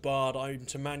Dr. Bard, I'm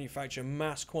to manufacture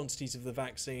mass quantities of the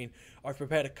vaccine. I've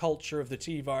prepared a culture of the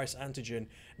T-virus antigen.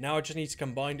 Now I just need to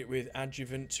combine it with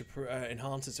adjuvant to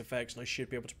enhance its effects, and I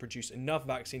should be able to produce enough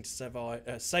vaccine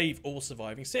to save all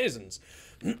surviving citizens.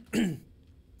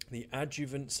 The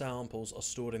adjuvant samples are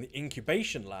stored in the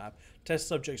incubation lab. Test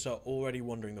subjects are already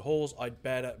wandering the halls. I'd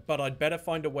better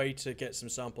find a way to get some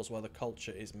samples while the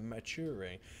culture is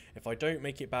maturing. If I don't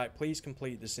make it back, please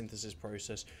complete the synthesis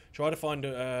process. Try to find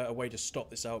a way to stop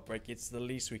this outbreak. It's the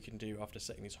least we can do after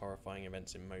setting these horrifying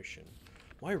events in motion.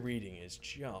 My reading is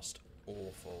just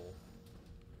awful.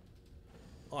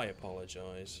 I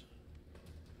apologise.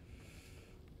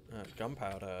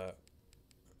 Gunpowder.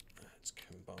 Let's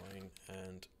combine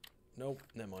and... Nope,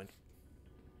 never mind.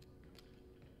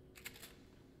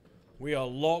 We are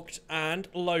locked and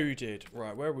loaded.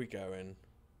 Right, where are we going?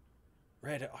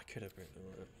 Red... I could have...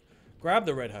 Grab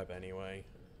the red herb anyway.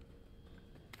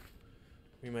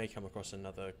 We may come across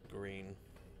another green.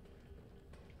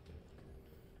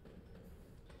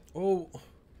 Oh!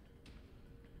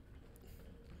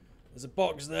 There's a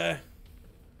box there.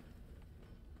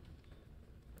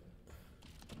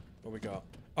 What we got?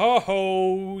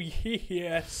 Oh,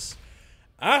 yes.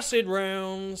 Acid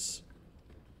rounds.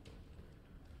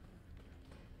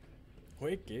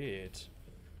 Wicked.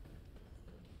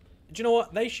 Do you know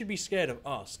what? They should be scared of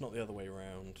us, not the other way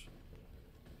around.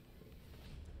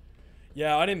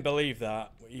 Yeah, I didn't believe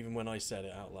that, even when I said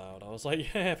it out loud. I was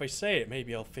like, yeah, if I say it,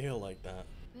 maybe I'll feel like that.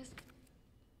 This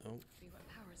Oh, be what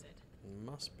powers it.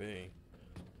 must be.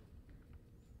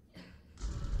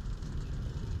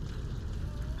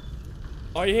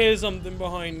 I hear something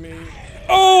behind me.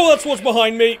 Oh, that's what's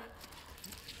behind me!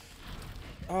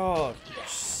 Oh,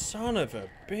 son of a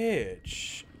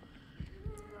bitch.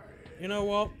 You know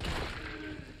what?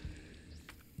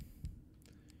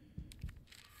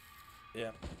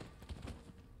 Yeah.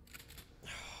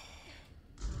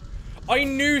 I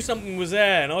knew something was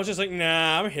there, and I was just like,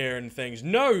 nah, I'm hearing things.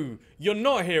 No, you're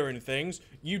not hearing things.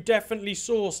 You definitely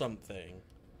saw something.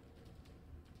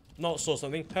 Not saw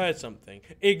something, heard something.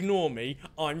 Ignore me,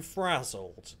 I'm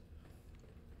frazzled.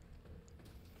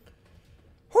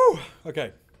 Whew,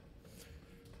 okay.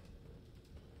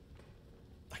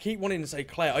 I keep wanting to say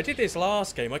Claire. I did this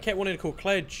last game. I kept wanting to call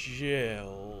Claire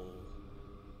Jill.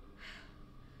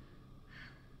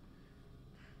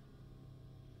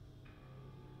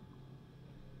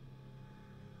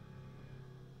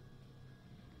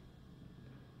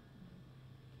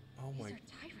 Oh my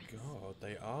god,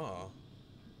 they are.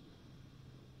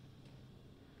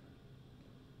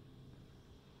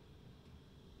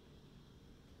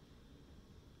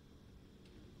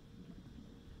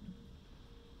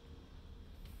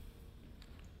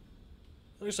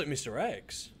 Looks like Mr.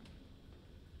 X.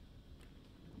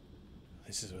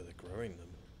 This is where they're growing them.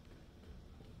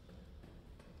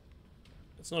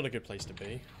 It's not a good place to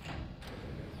be.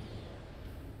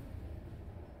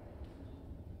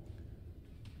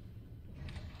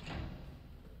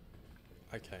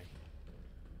 Okay.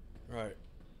 Right.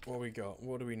 What we got?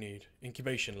 What do we need?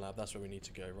 Incubation lab. That's where we need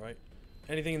to go, right?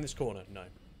 Anything in this corner? No.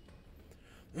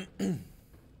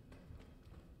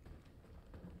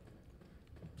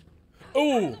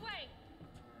 Oh!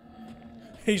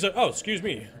 He's like, oh, excuse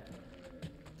me.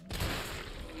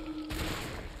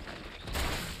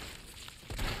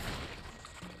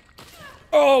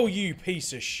 Oh, you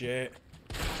piece of shit.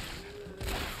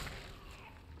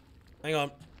 Hang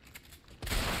on.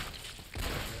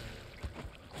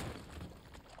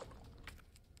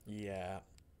 Yeah.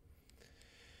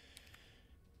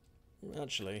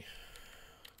 Actually,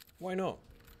 why not?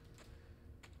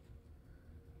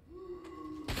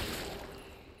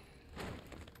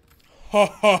 Ho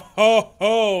ho ho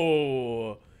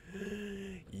ho!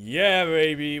 Yeah,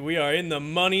 baby, we are in the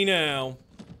money now.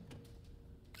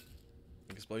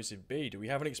 Explosive B. Do we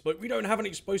have an explosive? We don't have an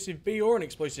explosive B or an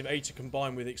explosive A to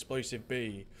combine with explosive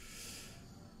B.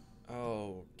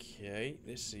 Okay,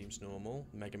 this seems normal.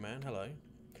 Mega Man, hello.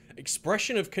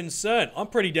 Expression of concern. I'm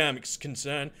pretty damn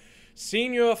concerned.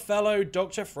 Senior fellow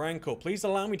Dr. Frankel, please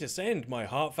allow me to send my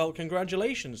heartfelt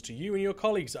congratulations to you and your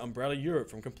colleagues at Umbrella Europe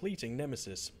from completing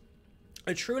Nemesis.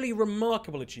 A truly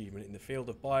remarkable achievement in the field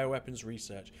of bioweapons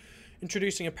research,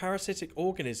 introducing a parasitic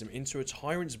organism into a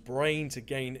tyrant's brain to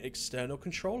gain external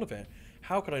control of it.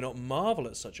 How could I not marvel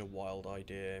at such a wild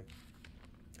idea?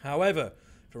 However,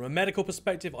 from a medical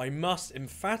perspective, I must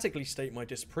emphatically state my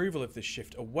disapproval of this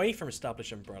shift away from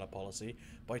established Umbrella policy.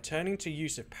 By turning to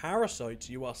use of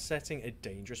parasites, you are setting a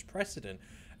dangerous precedent.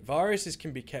 Viruses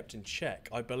can be kept in check.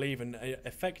 I believe an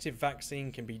effective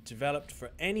vaccine can be developed for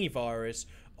any virus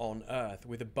on Earth,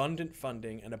 with abundant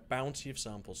funding and a bounty of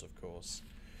samples, of course.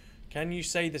 Can you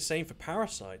say the same for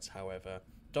parasites, however?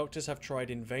 Doctors have tried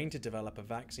in vain to develop a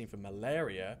vaccine for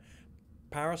malaria.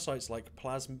 Parasites like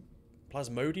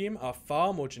Plasmodium are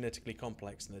far more genetically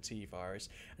complex than the T virus,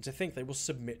 and to think they will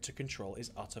submit to control is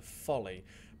utter folly.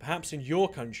 Perhaps in your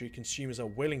country, consumers are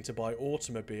willing to buy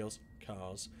automobiles,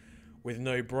 cars, with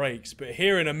no brakes, but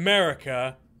here in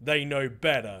America, they know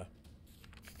better.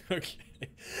 Okay.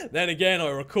 Then again, I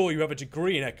recall you have a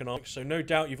degree in economics, so no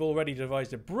doubt you've already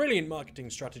devised a brilliant marketing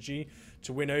strategy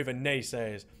to win over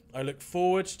naysayers. I look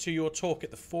forward to your talk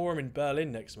at the forum in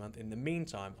Berlin next month. In the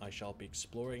meantime, I shall be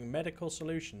exploring medical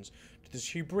solutions to this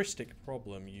hubristic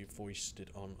problem you foisted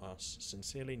on us.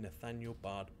 Sincerely, Nathaniel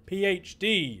Bard,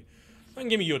 PhD. Don't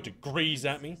give me your degrees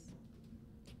at me.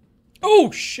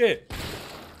 Oh, shit!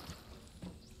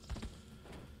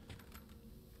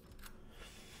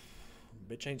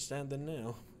 Bitch ain't standing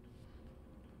now.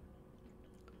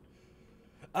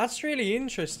 That's really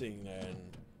interesting, then.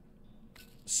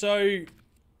 So,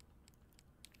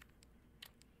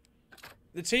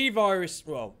 the T virus,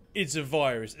 well, it's a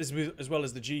virus, as well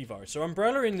as the G virus. So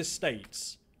Umbrella in the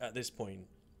States, at this point,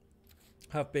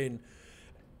 have been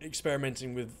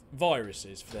experimenting with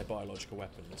viruses for their biological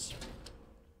weapons.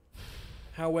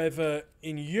 However,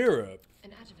 in Europe...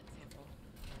 An adjuvant sample.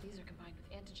 These are combined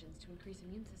with antigens to increase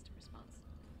immune system response.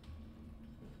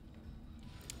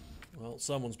 Well,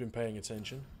 someone's been paying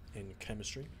attention in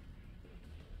chemistry.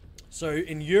 So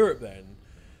in Europe then,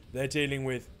 they're dealing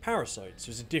with parasites.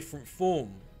 It's a different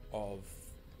form of,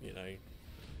 you know,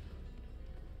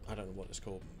 I don't know what it's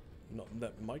called. Not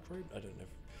that microbe? I don't know.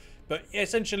 But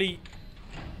essentially,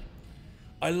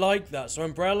 I like that. So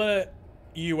Umbrella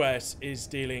US is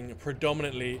dealing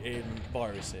predominantly in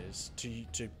viruses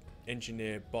to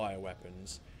engineer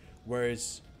bioweapons.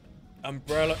 Whereas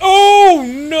Umbrella... Oh,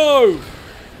 no!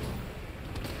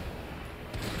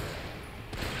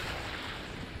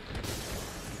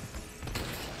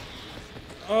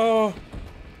 Oh,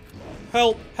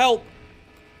 help, help.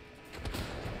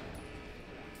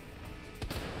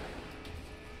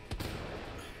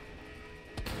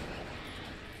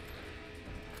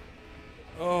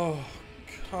 Oh,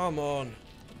 come on.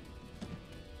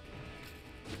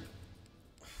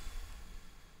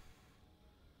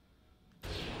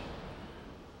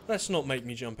 Let's not make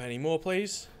me jump anymore,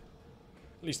 please.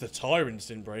 At least the tyrants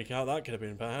didn't break out. That could have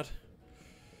been bad.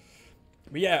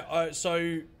 But yeah,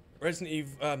 so... Resident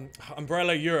Evil,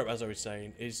 Umbrella Europe, as I was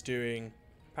saying, is doing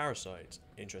Parasite.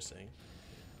 Interesting.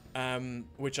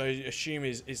 Which I assume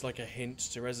is like a hint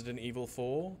to Resident Evil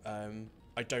 4.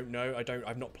 I don't know.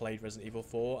 I've not played Resident Evil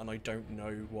 4, and I don't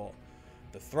know what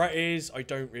the threat is. I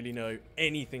don't really know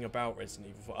anything about Resident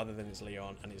Evil 4 other than it's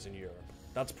Leon and it's in Europe.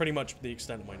 That's pretty much the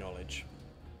extent of my knowledge.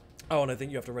 Oh, and I think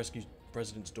you have to rescue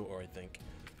President's daughter, I think.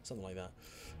 Something like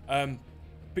that.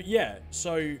 But yeah,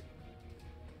 so...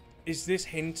 Is this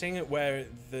hinting at where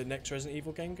the next Resident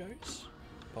Evil game goes?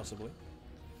 Possibly.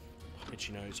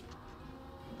 Itchy nose.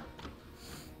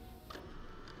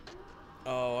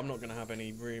 Oh, I'm not going to have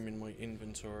any room in my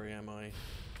inventory, am I?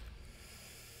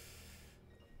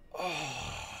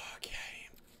 Oh, okay.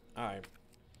 Alright.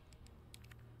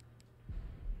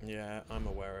 Yeah, I'm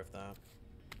aware of that.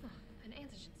 Oh, an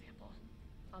antigen sample.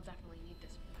 I'll definitely need this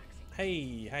for the vaccine.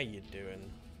 Hey, how you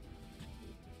doing?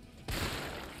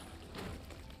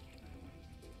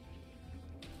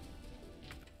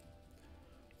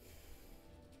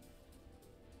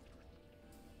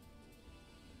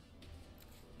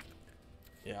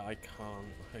 Yeah, I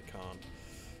can't.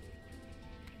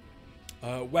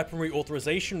 Weaponry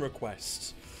authorization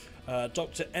requests.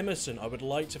 Dr. Emerson, I would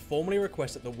like to formally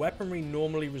request that the weaponry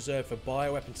normally reserved for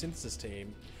bioweapon synthesis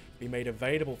team be made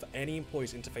available for any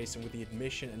employees interfacing with the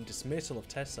admission and dismissal of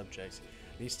test subjects.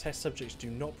 These test subjects do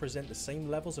not present the same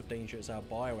levels of danger as our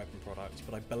bioweapon products,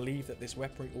 but I believe that this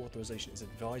weaponry authorization is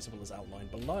advisable as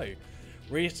outlined below.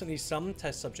 Recently, some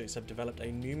test subjects have developed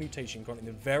a new mutation granting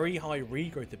them very high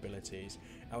regrowth abilities.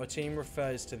 Our team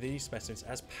refers to these specimens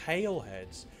as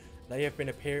paleheads. They have been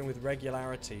appearing with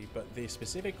regularity, but the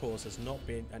specific cause has not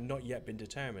yet been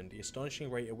determined. The astonishing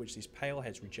rate at which these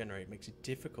paleheads regenerate makes it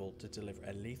difficult to deliver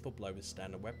a lethal blow with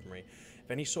standard weaponry.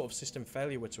 If any sort of system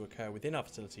failure were to occur within our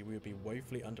facility, we would be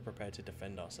woefully underprepared to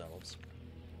defend ourselves.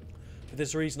 For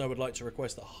this reason, I would like to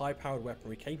request that high-powered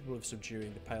weaponry capable of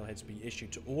subduing the paleheads be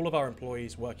issued to all of our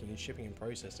employees working in shipping and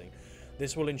processing.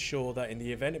 This will ensure that in the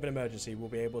event of an emergency, we'll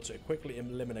be able to quickly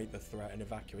eliminate the threat and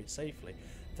evacuate safely.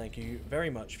 Thank you very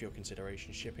much for your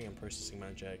consideration. Shipping and Processing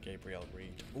Manager, Gabriel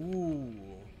Reed. Ooh.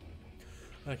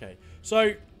 Okay,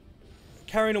 so,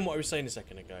 carrying on what I was saying a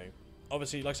second ago.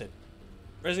 Obviously, like I said,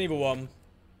 Resident Evil 1.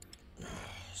 Oh,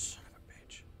 son of a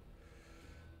bitch.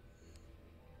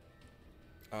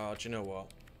 Oh, do you know what?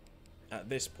 At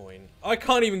this point, I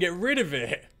can't even get rid of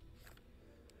it.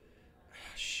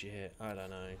 Shit, I don't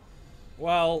know.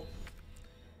 Well,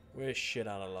 we're shit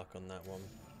out of luck on that one.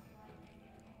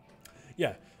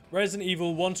 Yeah, Resident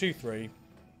Evil 1, 2, 3,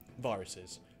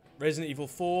 viruses. Resident Evil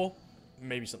 4,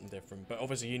 maybe something different. But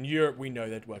obviously in Europe, we know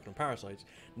they're working on Parasites.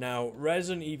 Now,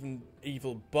 Resident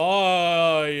Evil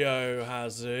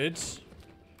Biohazard.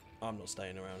 I'm not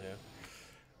staying around here.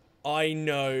 I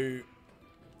know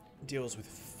deals with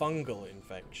fungal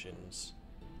infections.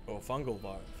 Or fungal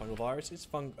viruses?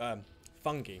 Fungi. I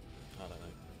don't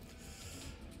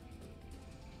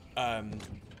know.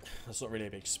 That's not really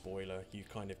a big spoiler. You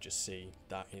kind of just see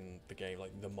that in the game,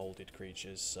 like the molded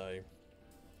creatures, so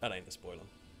that ain't a spoiler.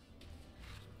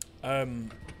 But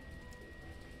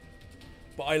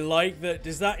I like that.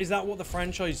 Is that what the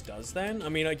franchise does then? I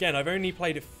mean, again, I've only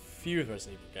played a few of the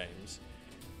Resident Evil games.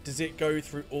 Does it go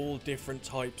through all different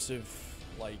types of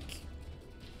like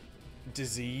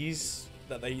disease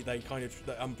that they kind of,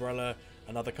 that Umbrella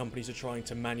and other companies are trying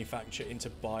to manufacture into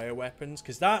bioweapons?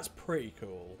 Because that's pretty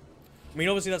cool. I mean,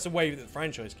 obviously that's a way that the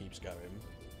franchise keeps going.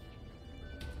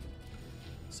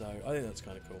 So I think that's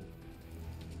kind of cool.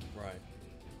 Right.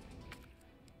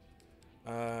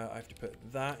 I have to put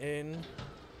that in.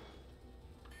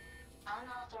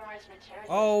 Unauthorized materials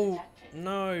Oh, detected.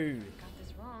 no. Got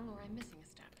this wrong, or I'm missing a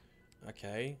step.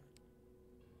 Okay.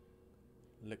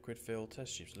 Liquid filled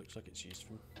test tubes. Looks like it's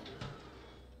useful.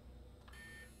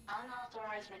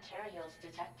 Unauthorized materials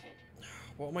detected.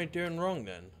 What am I doing wrong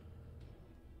then?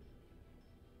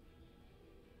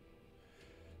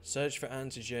 Search for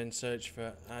antigen, search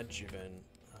for adjuvant.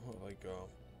 What have I got?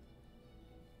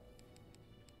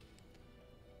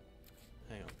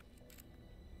 Hang on.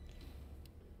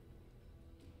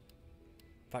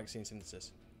 Vaccine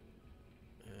synthesis.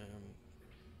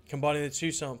 Combining the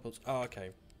two samples. Oh,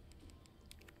 okay.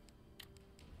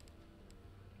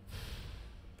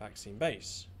 Vaccine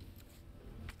base.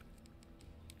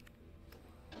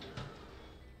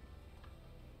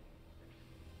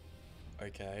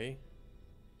 Okay.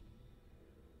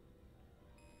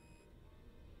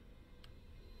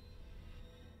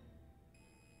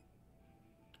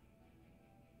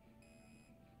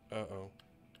 Uh-oh.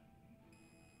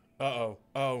 Uh-oh.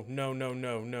 Oh, no, no,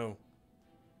 no, no.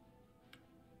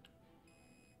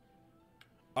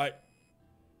 I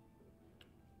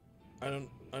don't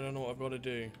know what I've got to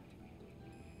do.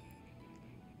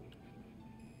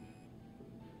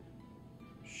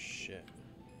 Shit.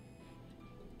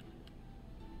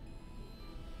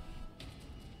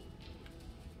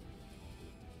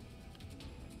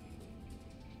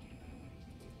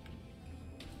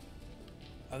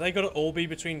 Have they got to all be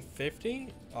between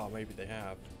 50? Oh, maybe they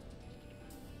have.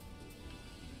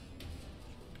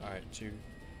 Alright, 2.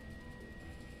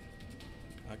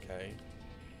 Okay.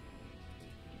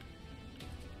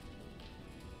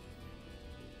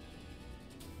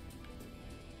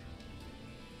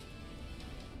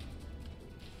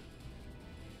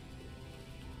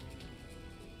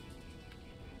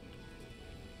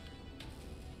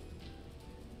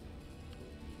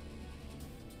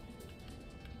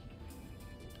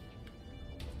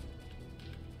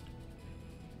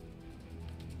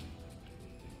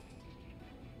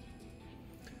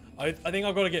 I think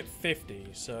I've got to get 50,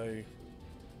 so...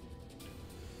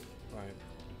 Right.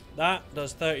 That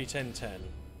does 30, 10, 10.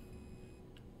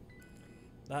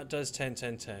 That does 10,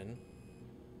 10, 10.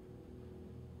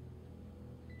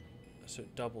 So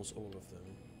it doubles all of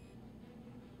them.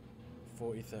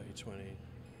 40, 30, 20.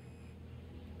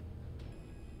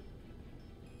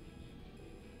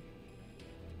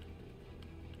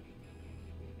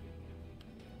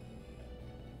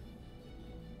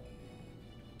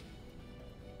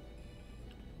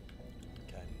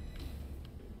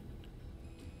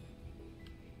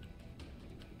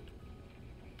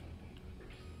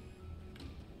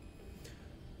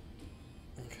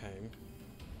 Okay.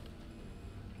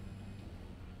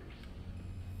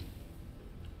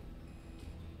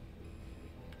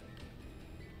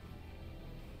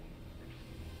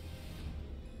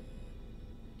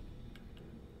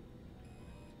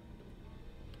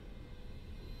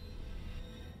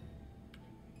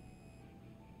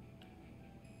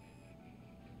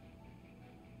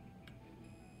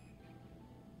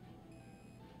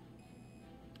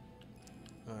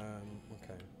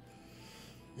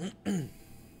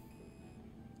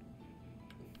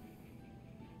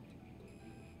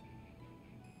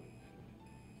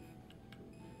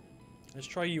 Let's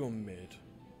try you on mid.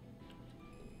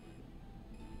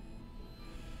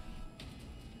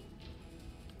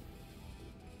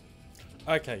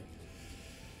 Okay.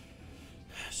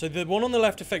 So the one on the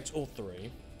left affects all 3.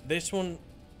 This one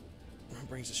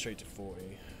brings it straight to 40.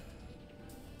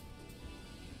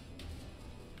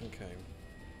 Okay.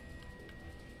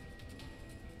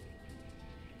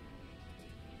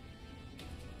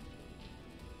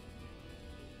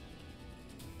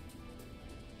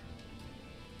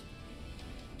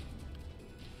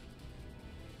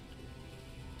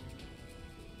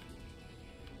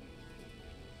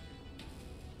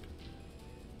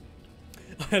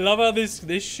 I love how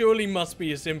this surely must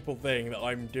be a simple thing that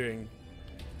I'm doing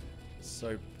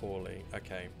so poorly.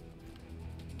 Okay.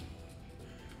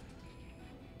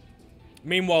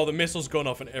 Meanwhile, the missile's gone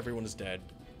off and everyone's dead.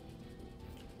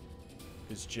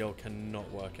 Because Jill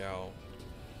cannot work out.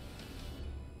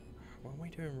 What am I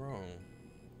doing wrong?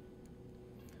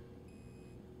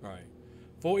 Right.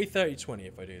 40, 30, 20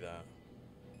 if I do that.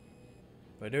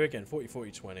 If I do it again, 40,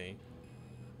 40, 20.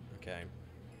 Okay.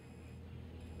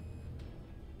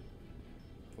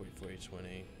 40, 40,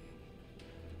 20.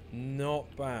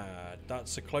 Not bad.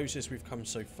 That's the closest we've come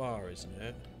so far, isn't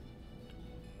it?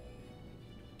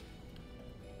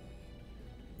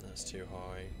 That's too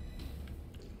high.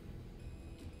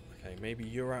 Okay, maybe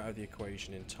you're out of the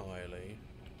equation entirely.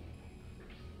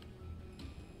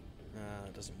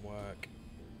 It doesn't work.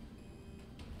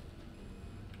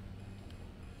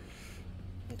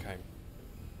 Okay.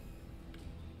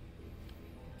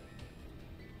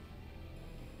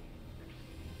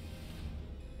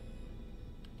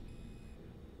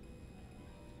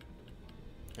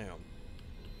 Hang on.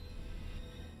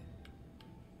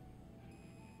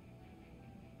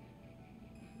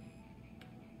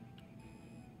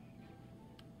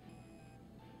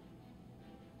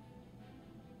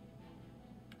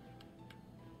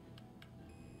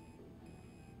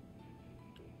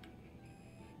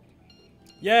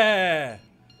 Yeah!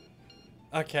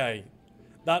 Okay.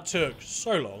 That took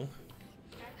so long.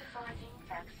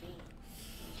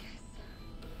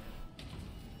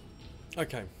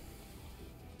 Okay.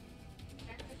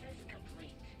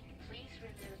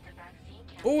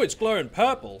 Oh, it's glowing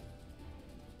purple.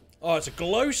 Oh, it's a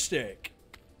glow stick.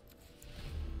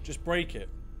 Just break it.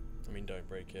 I mean, don't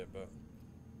break it, but...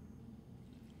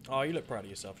 Oh, you look proud of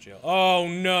yourself, Jill. Oh,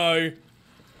 no.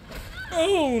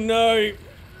 Oh, no.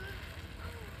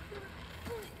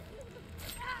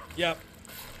 Yep.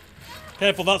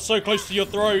 Careful, that's so close to your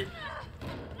throat.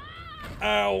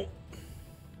 Ow.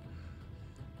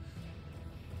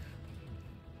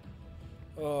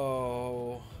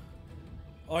 Oh.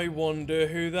 I wonder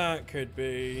who that could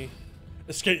be.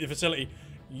 Escape the facility.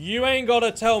 You ain't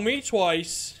gotta tell me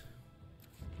twice.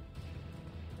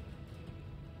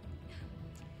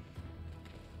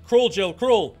 Crawl, Jill,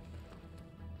 crawl.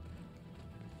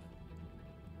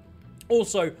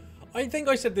 Also, I think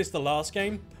I said this the last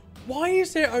game. Why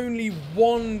is there only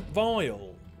one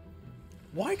vial?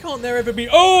 Why can't there ever be...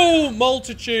 Oh,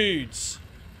 multitudes.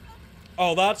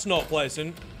 Oh, that's not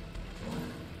pleasant.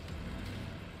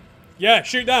 Yeah,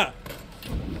 shoot that.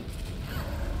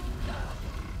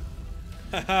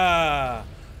 Haha.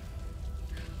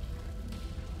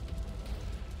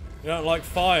 You don't like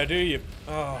fire, do you?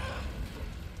 Oh.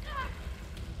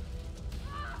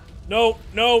 No,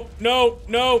 no, no,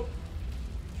 no.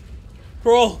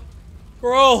 Crawl.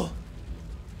 Crawl.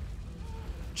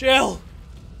 Jill.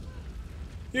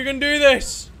 You can do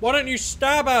this. Why don't you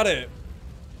stab at it?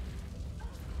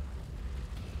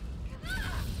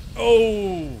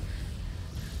 Oh.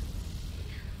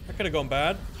 That could have gone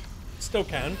bad. Still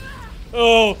can.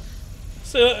 Oh.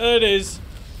 So it is.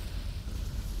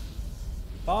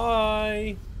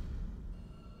 Bye.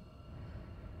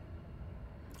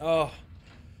 Oh.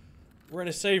 We're in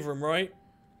a save room, right?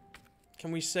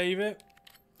 Can we save it?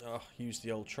 Oh, use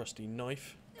the old trusty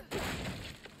knife.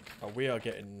 Oh, we are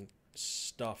getting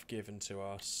stuff given to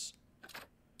us.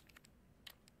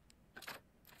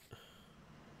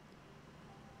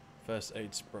 First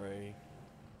aid spray.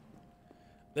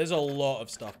 There's a lot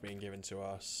of stuff being given to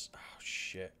us. Oh,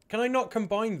 shit. Can I not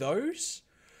combine those?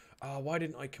 Oh, why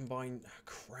didn't I combine... Oh,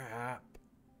 crap.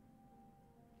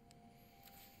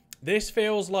 This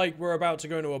feels like we're about to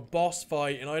go into a boss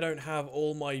fight and I don't have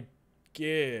all my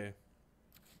gear.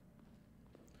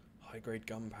 High-grade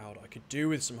gunpowder. I could do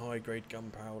with some high-grade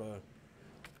gunpowder.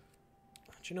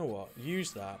 Do you know what?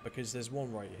 Use that because there's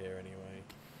one right here anyway.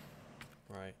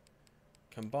 Right.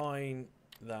 Combine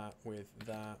that with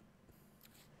that.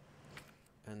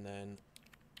 And then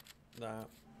that.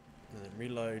 And then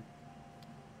reload.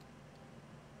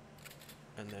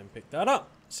 And then pick that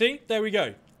up. See? There we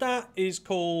go. That is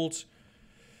called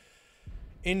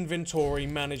Inventory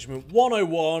Management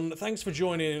 101. Thanks for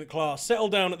joining in, class. Settle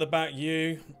down at the back,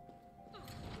 you.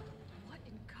 What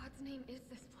in God's name is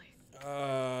this place?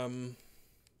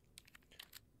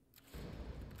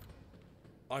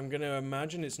 I'm going to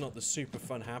imagine it's not the super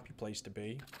fun, happy place to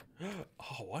be.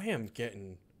 Oh, I am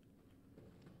getting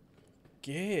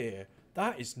gear.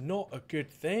 That is not a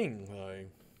good thing, though.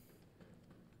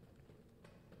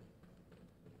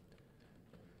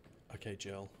 Okay,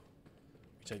 Jill.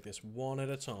 We take this one at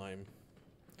a time.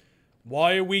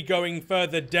 Why are we going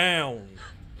further down?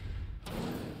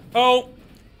 Oh!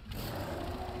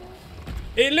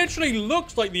 It literally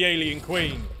looks like the alien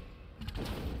queen.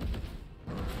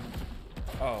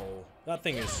 Oh, that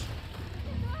thing is...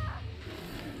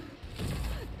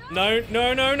 No,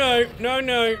 no, no, no, no,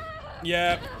 no.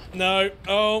 Yeah, no.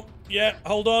 Oh, yeah,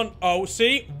 hold on. Oh,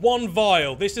 see? One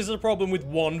vial. This is a problem with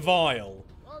one vial.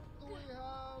 What do we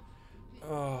have?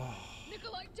 Oh,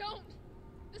 Nikolai, don't!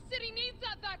 The city needs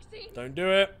that vaccine! don't do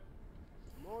it.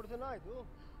 More than I do.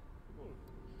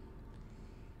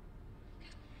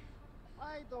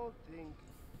 I don't think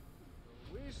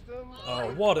the wisdom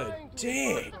Oh, what a trying to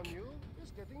dick. impart on you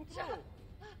is getting through.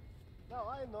 Now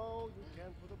I know you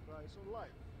can't put a price on life,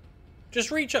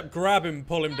 Just reach up, grab him,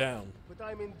 pull him down. but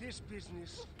I'm in this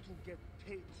business to get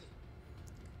paid.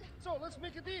 So let's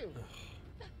make a deal.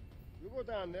 You go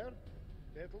down there,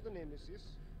 battle the Nemesis,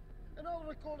 and I'll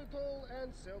recall it all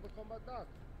and sell the combat dog.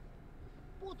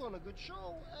 Put on a good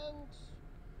show, and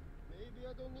maybe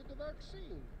I don't need the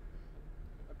vaccine.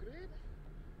 Agreed?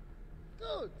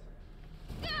 Good.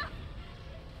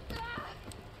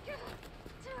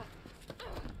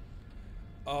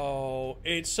 Oh,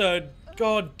 it's a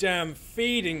goddamn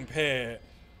feeding pit.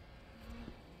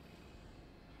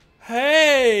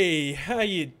 Hey, how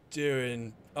you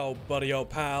doing, old buddy, old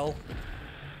pal?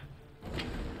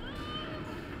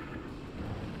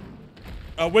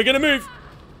 Oh, we're gonna move.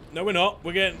 No, we're not.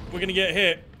 We're gonna get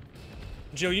hit.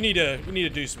 Jill, you need to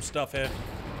do some stuff here.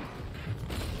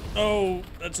 Oh,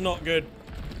 that's not good.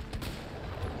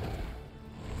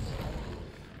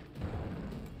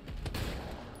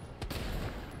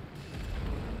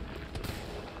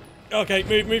 Okay,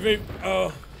 move, move, move.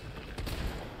 Oh.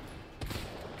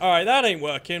 Alright, that ain't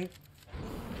working.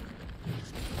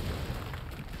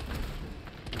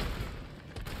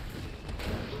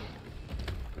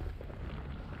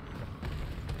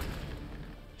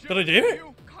 Did I do it?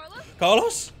 Carlos?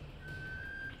 Carlos?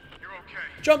 You're okay.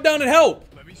 Jump down and help!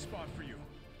 Let me spot for you.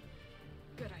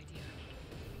 Good idea.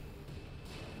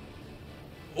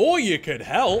 Or you could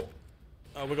help.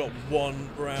 Oh, we got one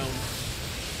round.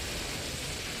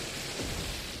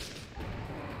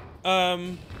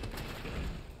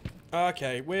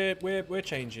 Okay, we're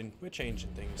changing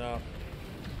things up.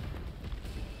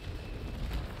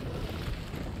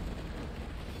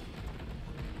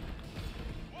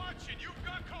 Watch it, you've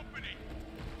got company.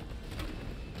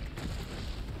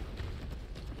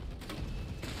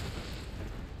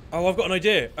 Oh, I've got an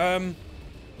idea.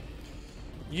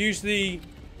 Use the...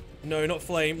 No, not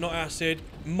flame, not acid.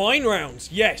 Mine rounds,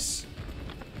 yes!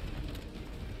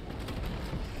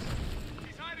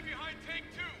 He's hiding behind tank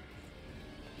 2.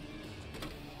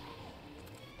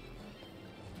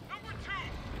 Number 2.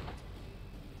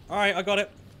 Alright, I got it.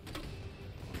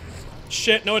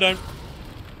 Shit, no I don't.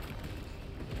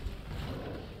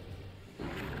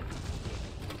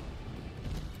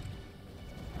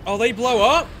 Oh, they blow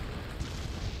up?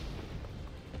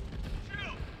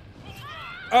 Jill, hold on.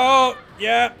 Oh,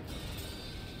 yeah.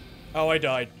 Oh, I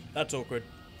died. That's awkward.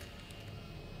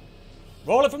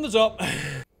 Roll it from the top.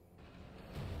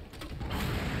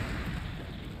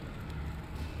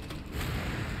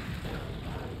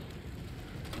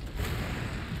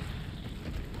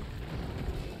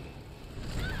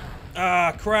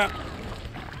 Ah, crap.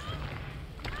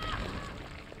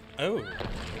 Oh.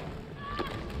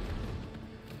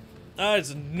 That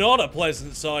is not a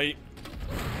pleasant sight.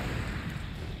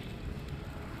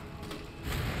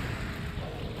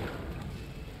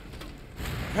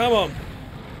 Come on.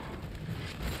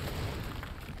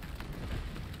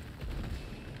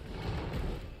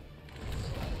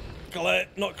 Claire,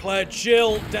 not Claire,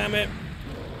 Jill, damn it.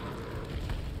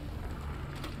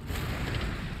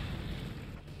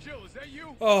 Jill, is that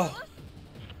you? Oh,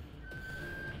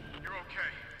 You're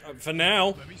okay. for now.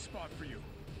 Let me spot for you.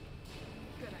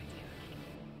 Good idea.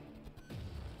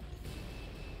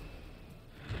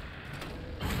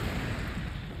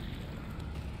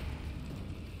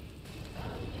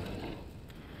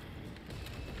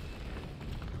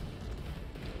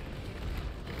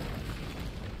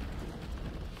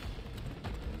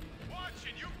 Watch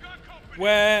it, you've got company.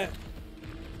 Where?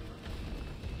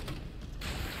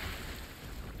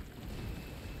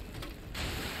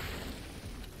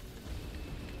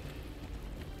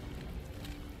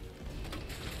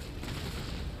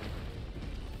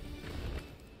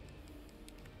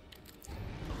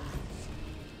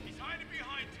 He's hiding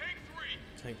behind tank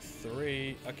 3. Take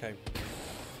 3. Okay.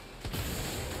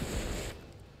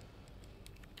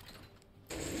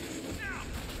 Now,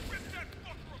 rip that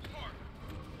fucker apart.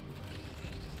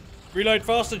 Reload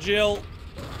faster, Jill.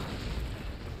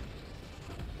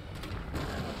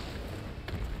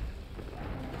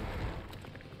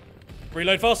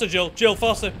 Reload faster, Jill. Jill,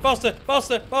 faster, faster,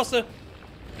 faster, faster.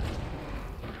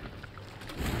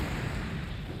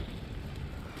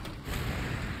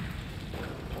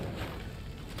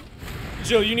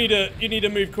 Jill, you need to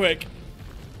move quick.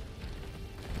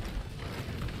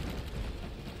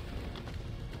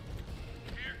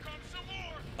 Here comes some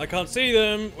more. I can't see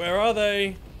them. Where are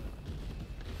they?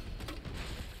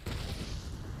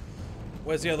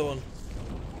 Where's the other one?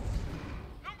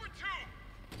 Number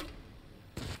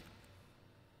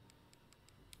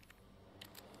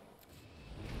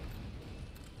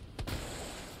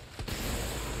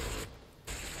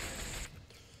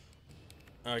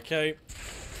 2. Okay.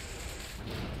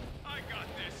 I got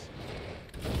this.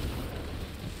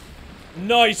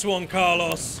 Nice one,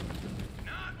 Carlos.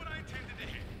 Not what I intended to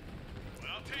hit. But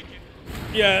I'll take it.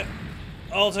 Yeah,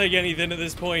 I'll take anything at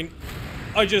this point.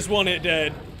 I just want it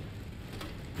dead.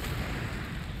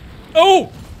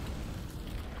 Oh!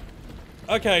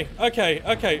 Okay.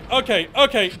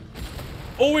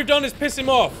 All we've done is piss him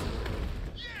off.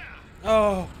 Yeah.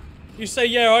 Oh, you say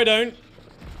yeah, I don't.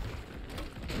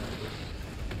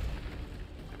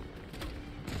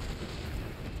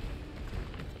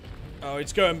 Oh,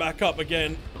 it's going back up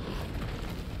again.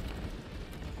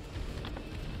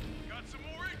 Got some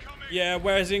more incoming. Yeah,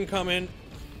 where's incoming?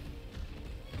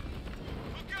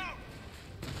 Look out.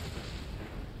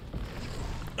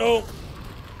 Oh.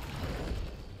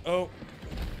 Oh.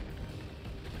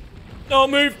 Oh,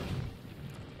 move.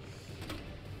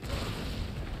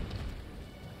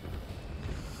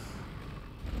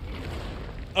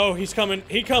 Oh, he's coming.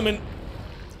 He coming.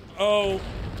 Oh.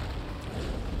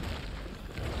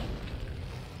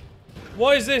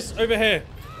 Why is this over here?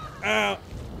 Ow.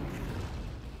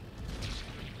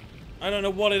 I don't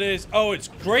know what it is. Oh, it's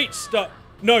great stuff.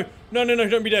 No,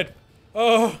 don't be dead.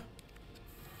 Oh.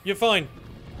 You're fine.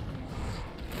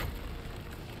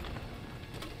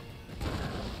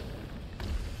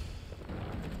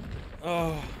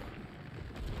 Oh.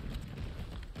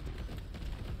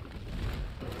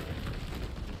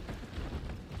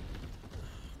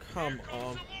 Come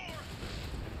on.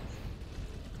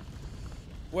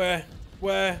 Where?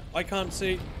 I can't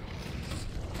see.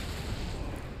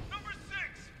 Number 6.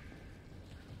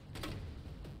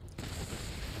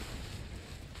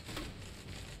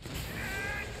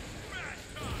 Smash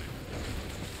time.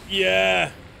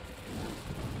 Yeah.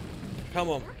 Come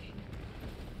on.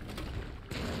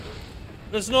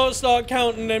 Let's not start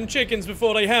counting them chickens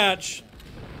before they hatch.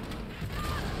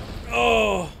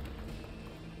 Oh.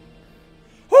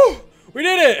 Whew! We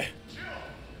did it!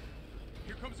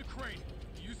 Here comes a crane.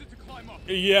 Use it to climb up.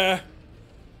 Yeah.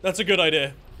 That's a good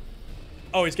idea.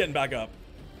 Oh, he's getting back up.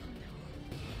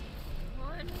 Come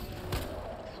on.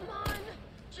 Come on.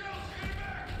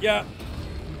 Yeah.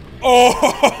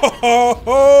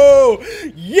 Oh!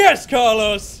 Yes,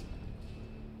 Carlos!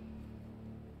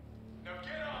 Now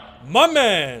get on. My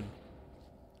man!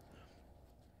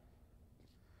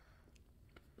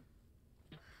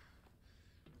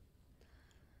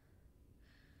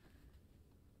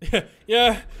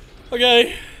 Yeah,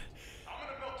 okay. I'm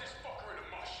gonna melt this fucker into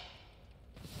mush.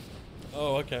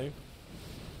 Oh, okay.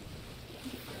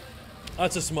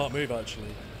 That's a smart move,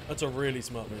 actually. That's a really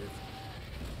smart move.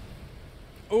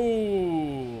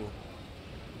 Ooh.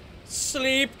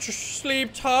 Sleep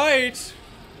tight.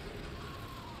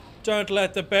 Don't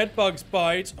let the bed bugs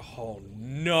bite. Oh,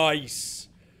 nice.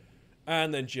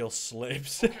 And then Jill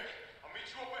slips. I'll meet you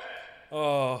up ahead.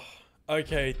 Oh,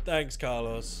 okay. Thanks,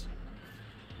 Carlos.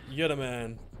 You're the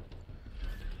man.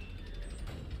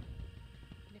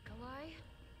 Nikolai,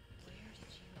 where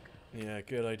did you go? Yeah,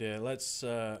 good idea. Let's,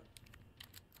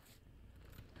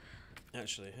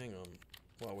 actually, hang on.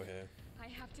 While we're here. I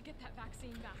have to get that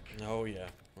vaccine back. Oh, yeah.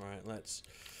 Alright, let's...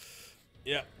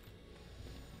 Yeah.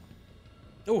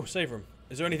 Oh, save room.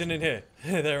 Is there anything in here?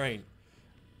 There ain't.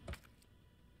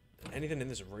 Anything in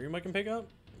this room I can pick up?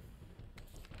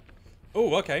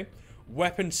 Oh, okay.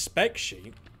 Weapon spec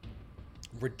sheet.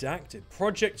 Redacted.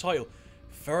 Project title.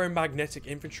 Ferromagnetic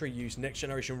infantry use next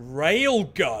generation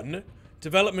railgun.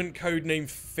 Development code name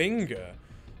Finger.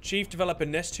 Chief developer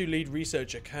Nest 2 lead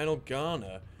researcher Colonel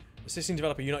Garner. Assisting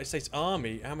developer United States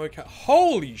Army. Ammo cat.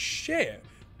 Holy shit!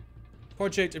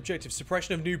 Project objective,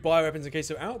 suppression of new bioweapons in case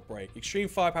of outbreak. Extreme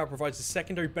firepower provides the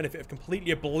secondary benefit of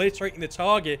completely obliterating the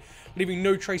target, leaving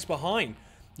no trace behind.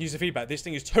 User feedback, this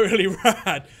thing is totally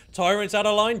rad. Tyrants out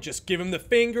of line, just give them the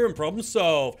finger and problem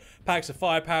solved. Packs of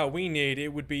firepower we need. It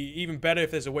would be even better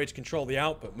if there's a way to control the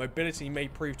output. Mobility may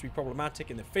prove to be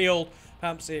problematic in the field.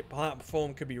 Perhaps its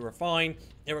platform could be refined.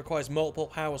 It requires multiple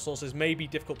power sources, may be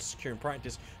difficult to secure in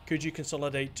practice. Could you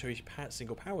consolidate to a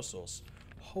single power source?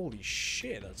 Holy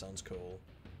shit, that sounds cool.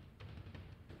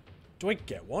 Do I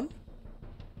get one?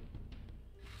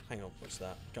 Hang on, what's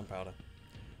that? Gunpowder.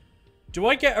 Do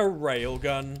I get a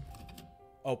railgun?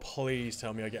 Oh, please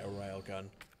tell me I get a railgun.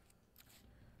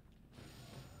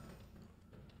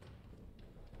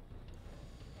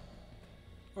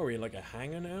 What are we, like a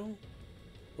hangar now?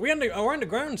 Are we we're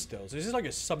underground still? So is this like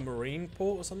a submarine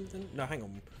port or something? No, hang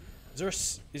on. Is there a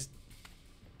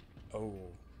Oh,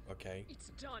 okay. It's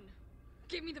done.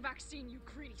 Give me the vaccine, you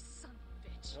greedy son of a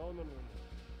bitch. No.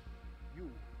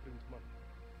 You print money.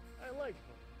 I like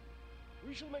money.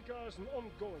 We shall make ours an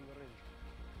ongoing arrangement.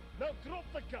 Now drop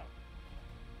the gun.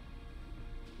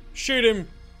 Shoot him.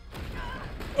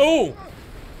 Oh!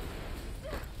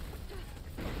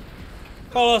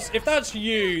 Carlos, if that's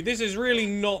you, this is really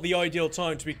not the ideal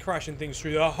time to be crashing things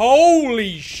through the...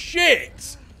 Holy shit!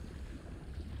 Is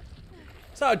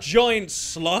that a giant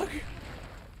slug?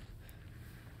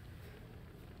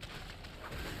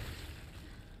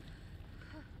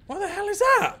 What the hell is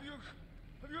that?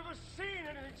 Have you ever seen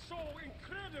anything so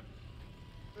incredible?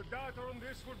 The data on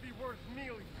this would be worth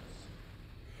millions.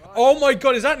 Oh my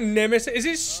god, is that Nemesis? Is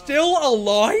it still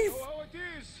alive? How it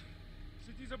is.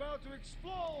 City's about to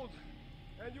explode.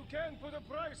 And you can't put a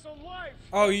price on life.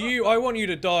 Oh, I want you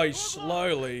to die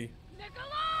slowly.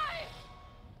 Nikolai!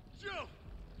 Jill!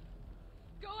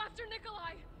 Go after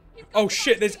Nikolai! He's got Oh the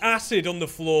shit, there's vaccine. acid on the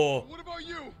floor. What about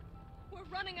you? We're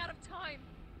running out of time.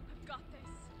 I've got this.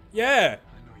 Yeah.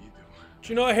 I know you do. Do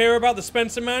you not hear about the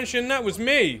Spencer Mansion? That was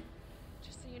me.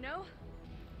 Just so you know,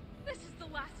 this is the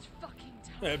last fucking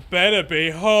time. It better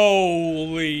be.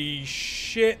 Holy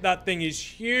shit, that thing is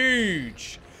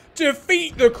huge.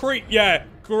 Defeat the creep. Yeah,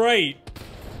 great.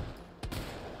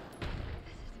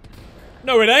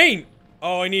 No, it ain't.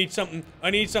 Oh, I need something. I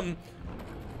need something.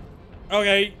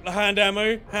 Okay, hand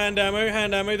ammo, hand ammo,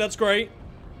 hand ammo. That's great.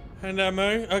 Hand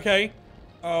ammo. Okay.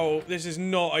 Oh, this is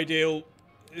not ideal.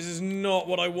 This is not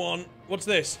what I want. What's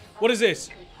this? What is this?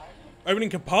 Opening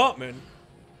compartment?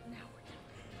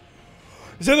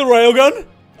 Is that the railgun?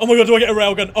 Oh my god, do I get a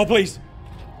railgun? Oh, please.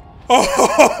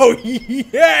 Oh,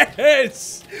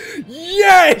 yes!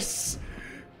 Yes!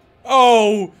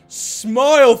 Oh,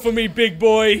 smile for me, big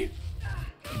boy.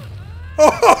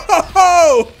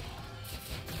 Oh,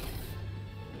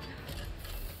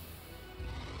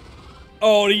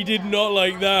 oh, he did not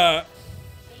like that.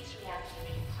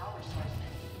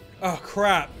 Oh,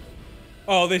 crap.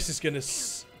 Oh, this is gonna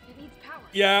It needs power.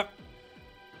 yeah.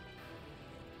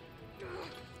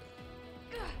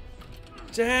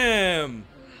 Damn.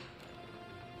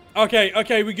 Okay,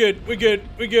 okay, we good. We good.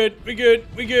 We good. We good.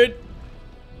 We good.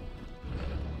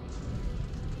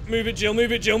 Move it, Jill.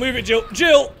 Move it, Jill. Move it, Jill.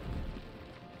 Jill!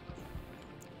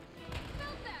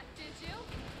 Felt that, did you?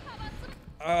 How about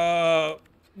some...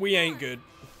 We ain't good.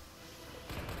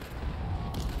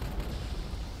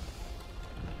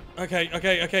 Okay,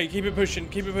 okay, okay. Keep it pushing.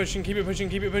 Keep it pushing. Keep it pushing.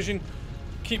 Keep it pushing.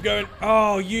 Keep going.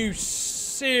 Oh, you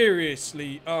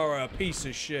seriously are a piece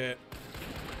of shit.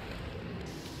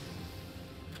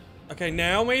 Okay,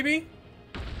 now maybe?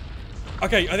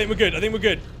 Okay, I think we're good. I think we're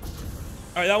good.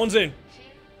 Alright, that one's in. 2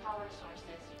 power sources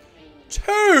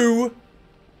remaining. 2?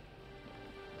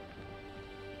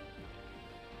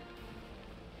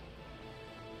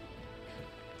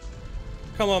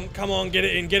 Come on, get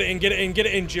it in, get it in, get it in, get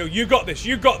it in, Jill. You got this,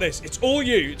 you got this. It's all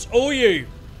you, it's all you.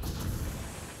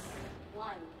 1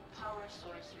 power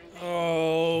source remaining.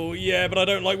 Oh, yeah, but I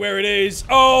don't like where it is.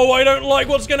 Oh, I don't like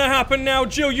what's gonna happen now.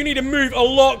 Jill, you need to move a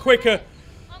lot quicker.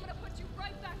 I'm gonna put you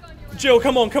right back on your Jill,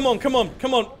 come on, come on, come on,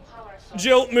 come on. Power source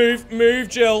Jill, move, move,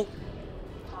 Jill.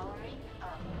 powering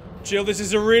up. Jill, this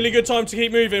is a really good time to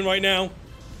keep moving right now.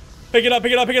 Pick it up,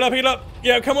 pick it up, pick it up, pick it up.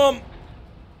 Yeah, come on.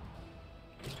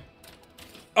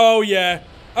 Oh, yeah.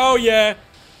 Oh, yeah.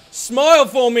 Smile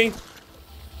for me.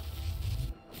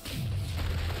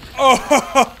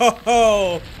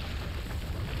 Oh.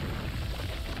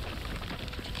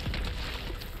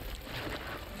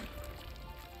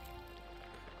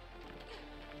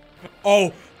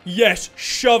 Oh, yes.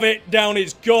 Shove it down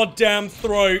its goddamn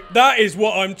throat. That is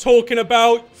what I'm talking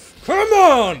about. Come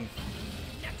on.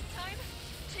 next time.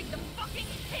 Take the fucking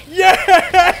hit.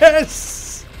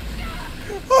 Yes.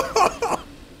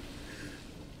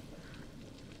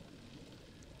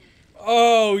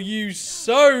 Oh, you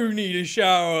so need a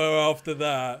shower after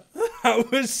that.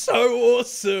 That was so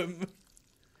awesome.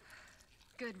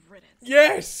 Good riddance.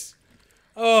 Yes.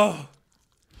 Oh.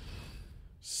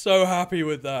 So happy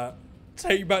with that.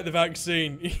 Take back the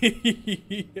vaccine.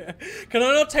 Yeah. Can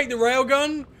I not take the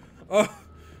railgun? Oh,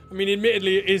 I mean,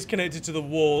 admittedly, it is connected to the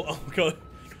wall. Oh, God.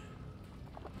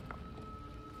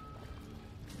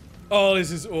 Oh, this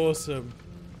is awesome.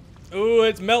 Oh,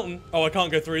 it's melting. Oh, I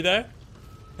can't go through there.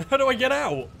 How do I get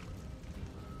out?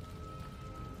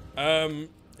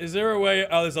 Is there a way?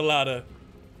 Oh, there's a ladder.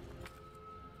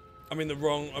 I'm in the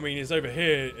wrong. I mean, it's over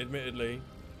here, admittedly.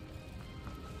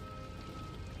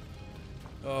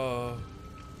 Oh.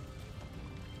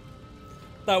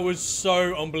 That was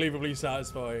so unbelievably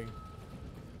satisfying.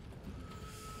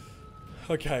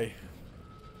 Okay.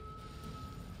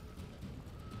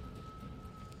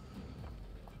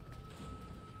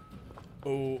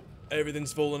 Oh,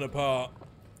 everything's falling apart.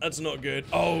 That's not good.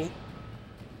 Oh. Can't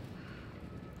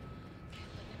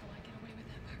let Nikolai get away with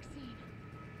that vaccine.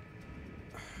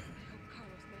 I hope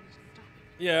Carlos managed to stop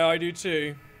it. Yeah, I do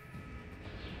too.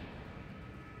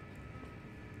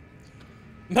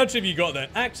 Much have you got there?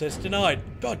 Access denied.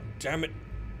 God damn it.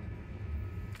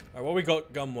 Alright, what we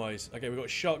got gun-wise? Okay, we got a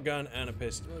shotgun and a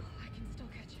pistol. I can still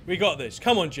catch him. We got this.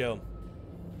 Come on, Jill.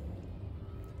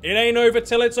 It ain't over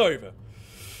till it's over.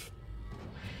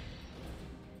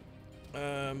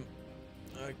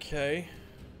 Okay.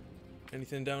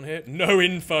 Anything down here? No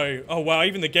info. Oh, wow.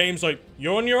 Even the game's like,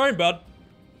 you're on your own, bud.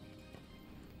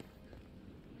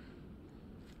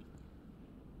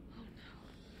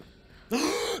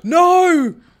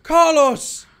 No!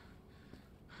 Carlos!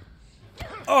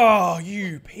 Oh,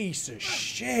 you piece of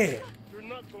shit. You're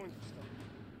not going to stop.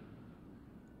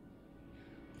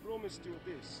 Promised you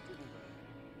this, didn't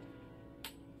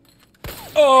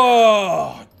I?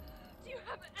 Oh! Do you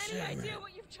have any idea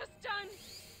what you've just done?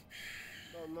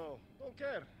 No, don't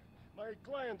care. My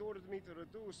client ordered me to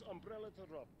reduce Umbrella to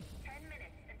rub. 10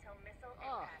 minutes until missile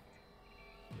Ah. impact.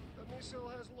 The missile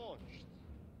has launched.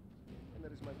 And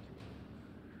that is my cue.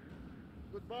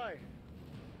 Goodbye,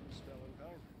 Miss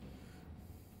Valentine.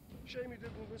 Shame you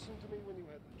didn't listen to me when you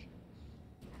had the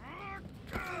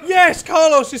chance. Yes,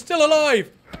 Carlos is still alive.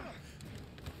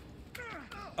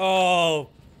 Oh.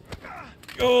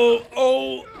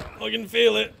 Oh, I can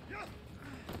feel it.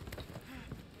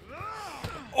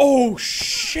 Oh,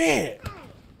 shit.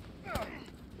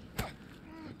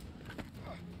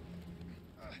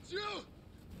 Jill!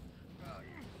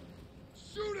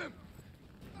 Shoot him!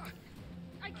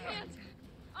 I can't.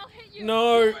 I'll hit you.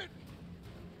 No. Do it!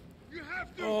 You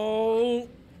have to! Oh.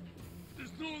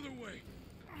 There's no other way.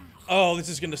 Oh, this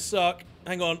is gonna suck.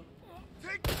 Hang on.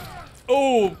 Take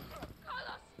Oh.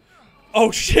 Oh,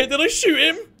 shit. Did I shoot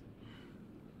him?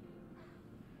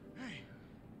 Hey,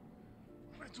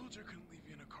 I told you I couldn't leave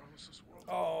you in a Carlos's world.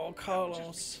 Oh,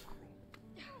 Carlos.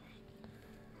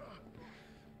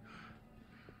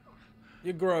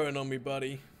 You're growing on me,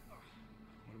 buddy.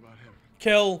 What about him?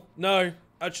 Kill. No.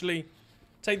 Actually,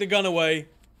 take the gun away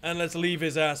and let's leave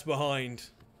his ass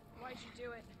behind. Why'd you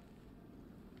do it?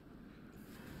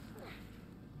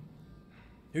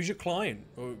 Who's your client?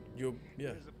 Or your...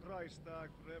 yeah. There's a price tag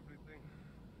for everything.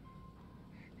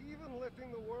 Even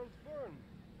letting the world burn.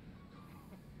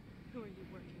 Who are you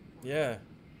working for? Yeah.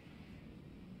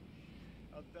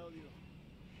 I'll tell you,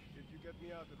 if you get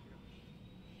me out of here.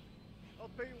 I'll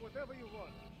pay you whatever you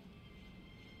want.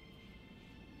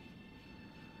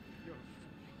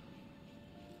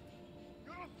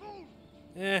 You're a fool!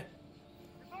 Yeah.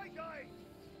 If I die,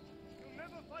 you'll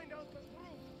never find out the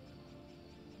truth.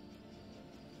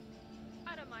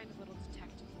 I don't mind a little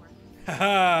detective work.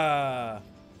 Haha.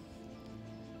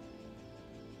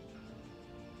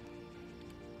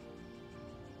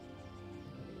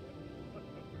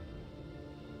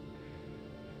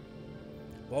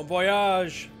 Bon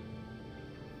voyage.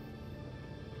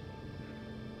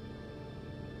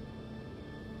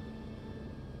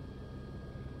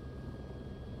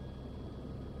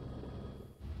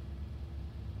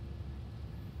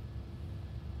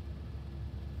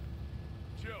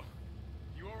 Jill,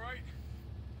 you alright?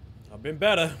 I've been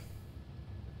better.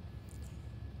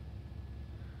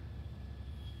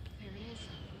 There it is.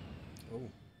 Oh.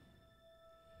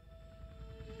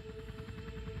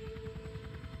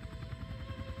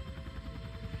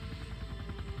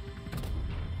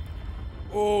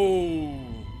 Oh.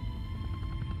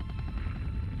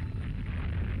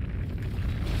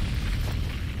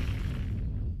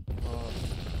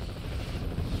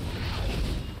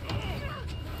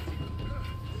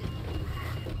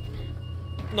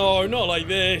 No, not like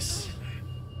this.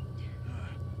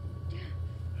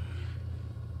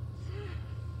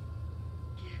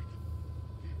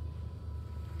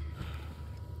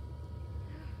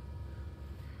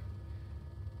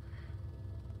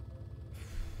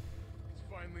 It's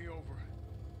finally over.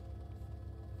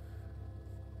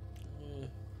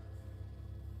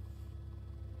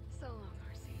 So long,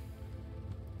 Marcy.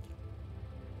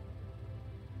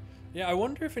 Yeah, I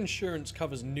wonder if insurance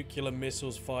covers nuclear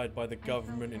missiles fired by the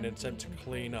government in an attempt to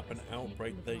clean up an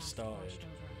outbreak they started.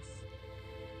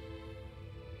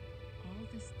 All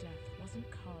this death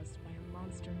wasn't caused by a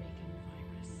monster-making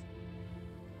virus.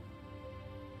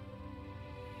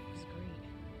 It was greed.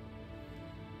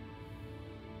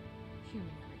 Human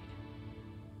greed.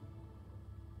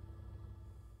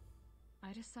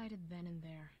 I decided then and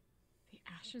there, The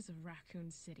ashes of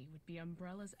Raccoon City would be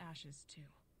Umbrella's ashes too.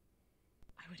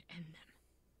 I would end them,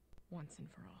 once and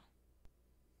for all.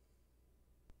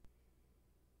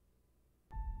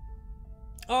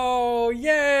 Oh,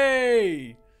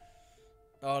 yay!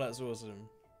 Oh, that's awesome.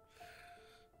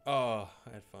 Oh,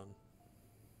 I had fun.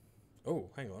 Oh,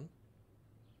 hang on.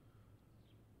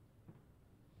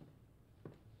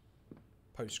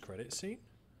 Post-credit scene?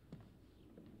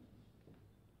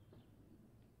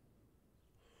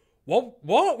 What?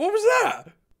 What? What was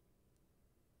that?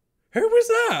 Who was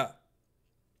that?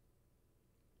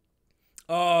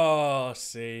 Oh,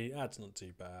 see, that's not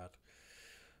too bad.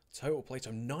 Total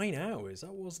playtime 9 hours.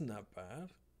 That wasn't that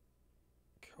bad.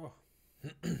 God.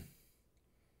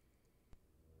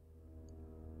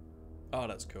 Oh,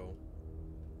 that's cool.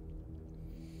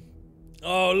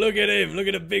 Oh, look at him. Look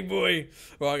at the big boy.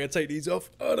 Right, I'm going to take these off.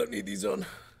 Oh, I don't need these on.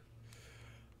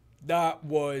 That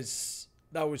was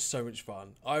so much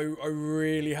fun. I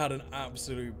really had an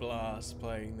absolute blast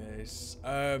playing this.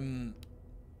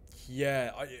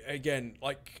 Yeah, again,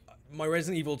 like my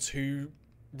Resident Evil 2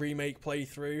 remake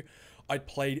playthrough, I'd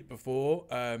played it before.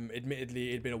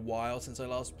 Admittedly, it'd been a while since I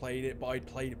last played it, but I'd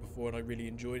played it before and I really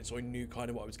enjoyed it, so I knew kind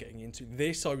of what I was getting into.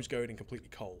 This, I was going in completely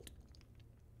cold.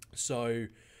 So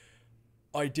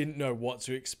I didn't know what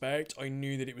to expect. I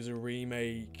knew that it was a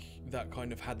remake that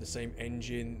kind of had the same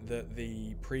engine that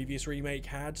the previous remake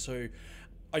had, so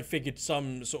I figured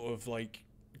some sort of like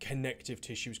connective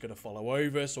tissue was going to follow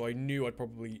over, so I knew I'd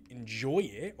probably enjoy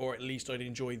it, or at least I'd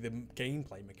enjoy the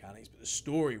gameplay mechanics, but the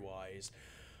story-wise,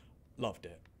 loved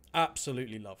it.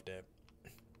 Absolutely loved it.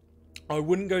 I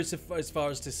wouldn't go so as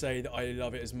far as to say that I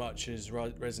love it as much as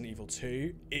Resident Evil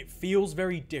 2. It feels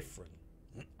very different.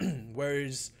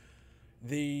 Whereas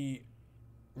the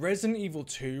Resident Evil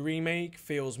 2 remake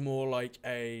feels more like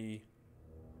a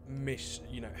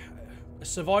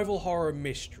survival horror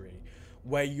mystery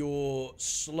where you're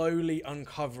slowly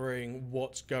uncovering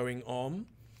what's going on.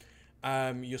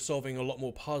 You're solving a lot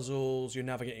more puzzles, you're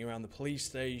navigating around the police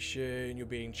station, you're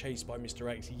being chased by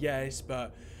Mr. X, yes,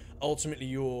 but ultimately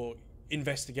you're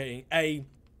investigating,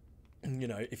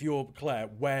 if you're Claire,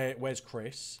 where's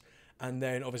Chris? And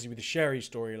then obviously with the Sherry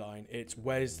storyline, it's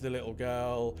where's the little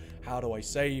girl, how do I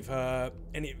save her?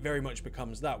 And it very much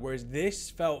becomes that, whereas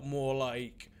this felt more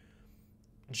like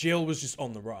Jill was just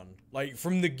on the run. Like,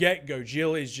 from the get-go,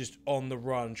 Jill is just on the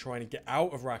run trying to get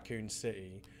out of Raccoon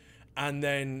City. And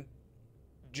then,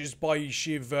 just by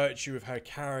sheer virtue of her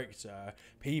character,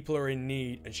 people are in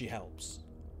need and she helps.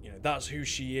 You know, that's who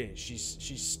she is.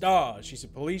 She's stars. She's a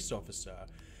police officer.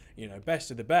 You know, best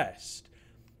of the best.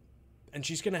 And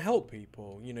she's going to help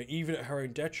people, you know, even at her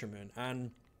own detriment.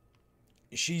 And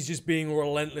she's just being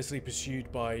relentlessly pursued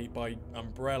by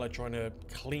Umbrella, trying to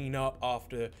clean up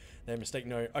after their mistake.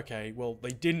 No, okay, well, they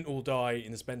didn't all die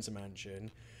in the Spencer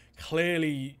Mansion.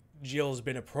 Clearly, Jill's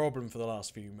been a problem for the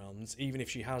last few months. Even if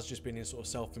she has just been in sort of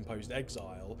self-imposed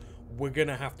exile, we're going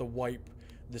to have to wipe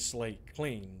the slate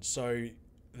clean. So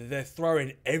they're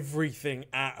throwing everything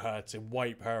at her to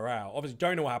wipe her out. Obviously,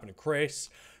 don't know what happened to Chris.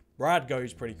 Brad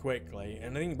goes pretty quickly,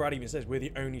 and I think Brad even says we're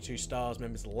the only 2 STARS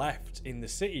members left in the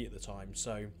city at the time,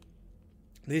 so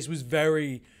this was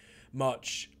very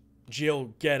much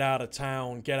Jill, get out of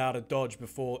town, get out of Dodge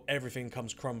before everything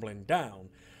comes crumbling down.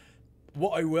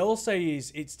 What I will say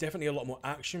is it's definitely a lot more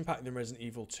action-packed than Resident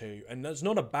Evil 2, and that's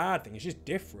not a bad thing, it's just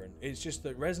different. It's just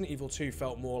that Resident Evil 2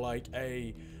 felt more like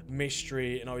a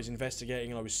mystery, and I was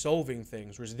investigating and I was solving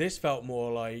things, whereas this felt more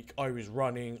like I was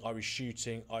running, I was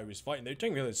shooting, I was fighting. Don't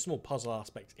get me wrong, there's small puzzle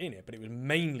aspects in it, but it was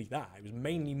mainly that. It was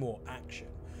mainly more action,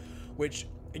 which,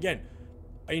 again,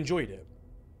 I enjoyed it.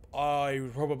 I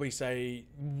would probably say,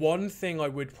 one thing I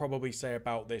would probably say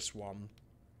about this one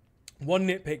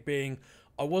nitpick being,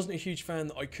 I wasn't a huge fan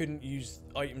that I couldn't use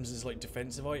items as, like,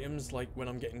 defensive items, like, when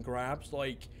I'm getting grabbed.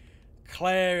 Like,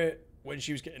 Claire, when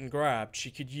she was getting grabbed,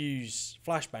 she could use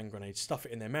flashbang grenades, stuff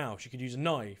it in their mouth. She could use a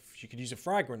knife. She could use a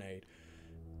frag grenade.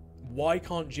 Why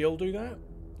can't Jill do that?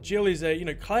 Jill is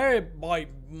a, Claire, by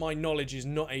my knowledge, is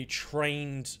not a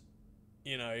trained,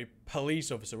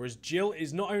 police officer. Whereas Jill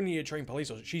is not only a trained police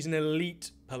officer, she's an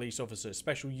elite police officer,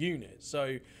 special unit.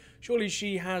 So, surely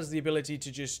she has the ability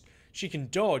to just... She can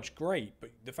dodge, great,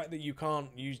 but the fact that you can't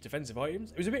use defensive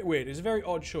items, it was a bit weird. It was a very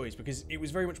odd choice because it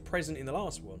was very much present in the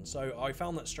last one, so I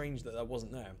found that strange that that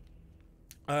wasn't there.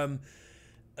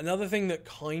 Another thing that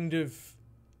kind of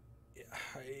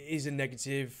is a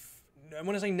negative, I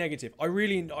want to say negative, I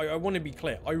want to be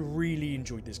clear, I really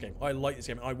enjoyed this game. I like this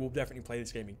game, I will definitely play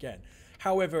this game again.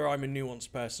 However, I'm a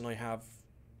nuanced person, I have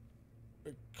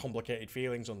complicated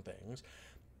feelings on things.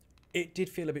 It did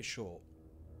feel a bit short.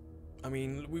 I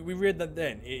mean, we read that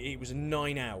then. It was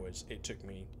 9 hours it took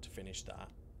me to finish that.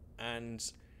 And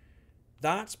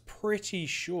that's pretty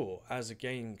short as a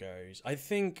game goes. I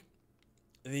think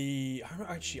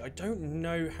I don't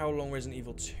know how long Resident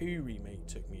Evil 2 Remake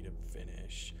took me to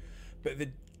finish. But the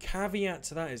caveat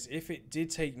to that is, if it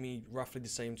did take me roughly the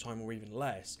same time or even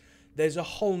less, there's a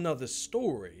whole nother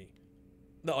story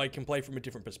that I can play from a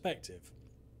different perspective,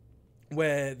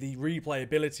 where the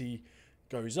replayability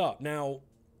goes up. Now,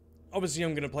 obviously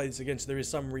I'm going to play this again, so there is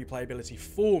some replayability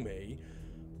for me,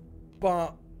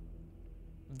 but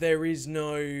there is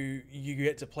no, you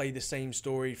get to play the same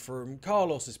story from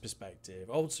Carlos's perspective.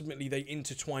 Ultimately, they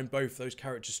intertwine both those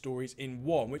character stories in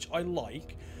one, which I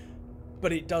like,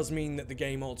 but it does mean that the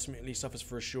game ultimately suffers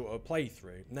for a shorter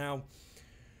playthrough. Now,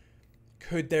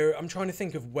 I'm trying to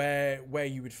think of where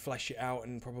you would flesh it out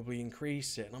and probably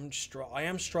increase it, and I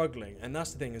am struggling, and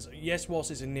that's the thing is, yes, whilst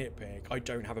it's a nitpick, I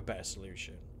don't have a better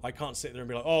solution. I can't sit there and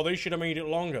be like, oh, they should have made it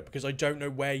longer, because I don't know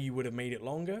where you would have made it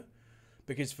longer,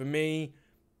 because for me,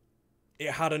 it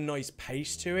had a nice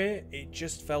pace to it. It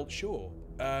just felt short.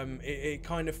 It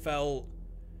kind of felt...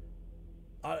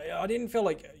 I didn't feel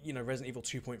like, you know, Resident Evil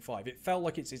 2.5. It felt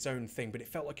like it's its own thing, but it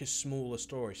felt like a smaller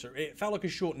story. So it felt like a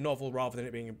short novel rather than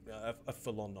it being a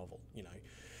full-on novel, you know.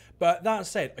 But that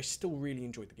said, I still really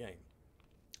enjoyed the game.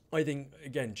 I think,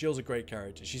 again, Jill's a great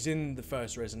character. She's in the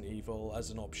first Resident Evil as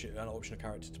an optional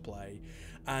character to play.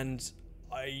 And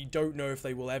I don't know if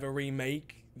they will ever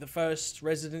remake the first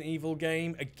Resident Evil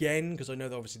game again, because I know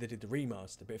that obviously they did the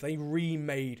remaster, but if they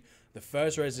remade the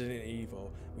first Resident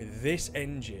Evil with this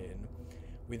engine,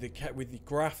 with the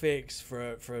graphics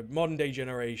for modern day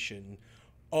generation,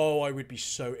 oh, I would be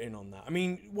so in on that. I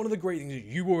mean, one of the great things is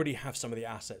you already have some of the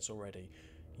assets already.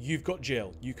 You've got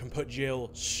Jill. You can put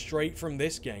Jill straight from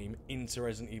this game into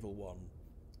Resident Evil 1.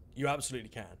 You absolutely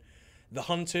can. The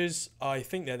hunters, I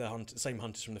think they're the same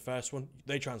hunters from the first one.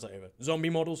 They translate over. Zombie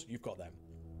models, you've got them.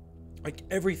 Like,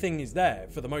 everything is there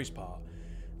for the most part.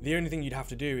 The only thing you'd have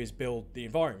to do is build the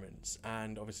environments.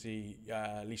 And obviously,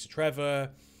 Lisa Trevor,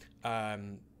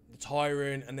 the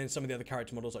Tyrant, and then some of the other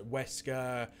character models like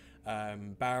Wesker,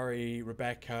 Barry,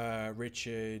 Rebecca,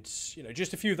 Richard, you know,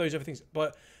 just a few of those other things.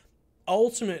 But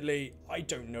ultimately, I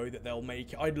don't know that they'll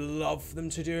make it. I'd love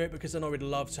them to do it, because then I would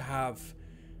love to have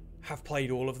played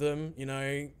all of them, you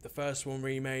know, the first one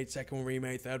remade, second one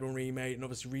remade, third one remade, and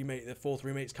obviously the fourth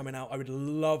remake's coming out. I would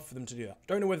love for them to do that.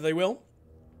 Don't know whether they will,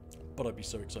 but I'd be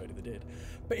so excited if they did.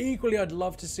 But equally, I'd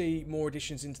love to see more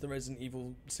additions into the Resident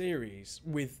Evil series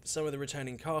with some of the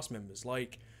returning cast members.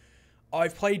 Like,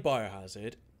 I've played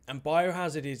Biohazard, and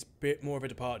Biohazard is a bit more of a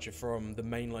departure from the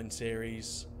mainline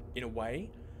series in a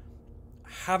way.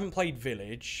 Haven't played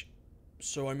Village,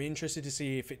 so I'm interested to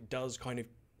see if it does kind of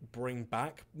bring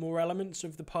back more elements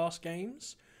of the past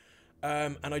games.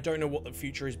 And I don't know what the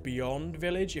future is beyond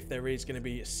Village, if there is going to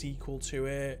be a sequel to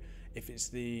it, if it's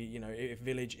the, you know, if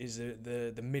Village is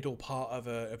the middle part of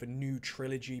a new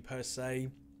trilogy per se,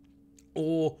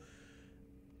 or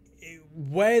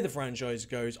where the franchise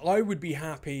goes. I would be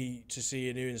happy to see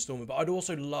a new installment, but I'd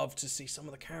also love to see some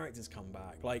of the characters come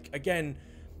back. Like, again,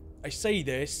 I say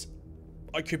this,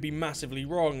 I could be massively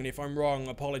wrong, and if I'm wrong,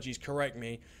 apologies, correct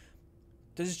me.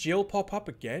 Does Jill pop up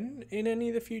again in any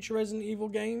of the future Resident Evil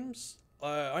games?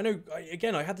 I know,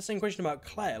 again, I had the same question about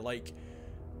Claire. Like,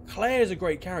 Claire's a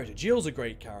great character. Jill's a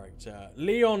great character.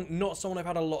 Leon, not someone I've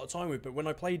had a lot of time with, but when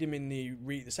I played him in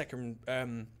the second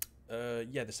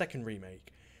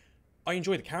remake, I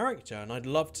enjoy the character, and I'd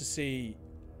love to see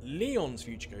Leon's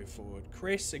future go forward.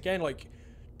 Chris, again, like,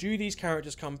 do these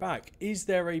characters come back? Is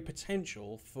there a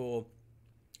potential for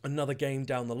another game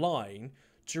down the line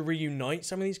to reunite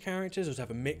some of these characters, or to have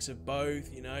a mix of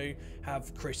both, you know,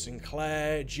 have Chris and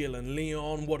Claire, Jill and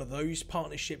Leon? What do those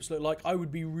partnerships look like? I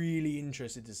would be really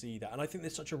interested to see that, and I think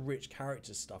there's such a rich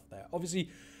character stuff there. Obviously,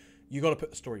 you got to put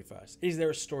the story first. Is there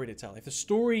a story to tell? If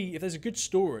there's a good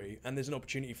story and there's an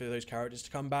opportunity for those characters to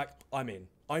come back, I'm in.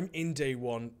 I'm in day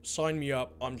one. Sign me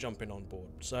up. I'm jumping on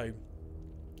board. So,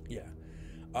 yeah.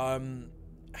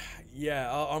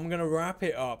 Yeah, I'm going to wrap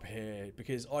it up here,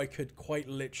 because I could quite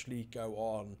literally go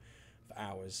on for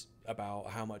hours about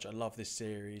how much I love this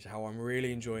series, how I'm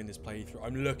really enjoying this playthrough.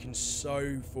 I'm looking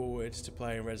so forward to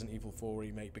playing Resident Evil 4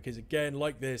 Remake, because again,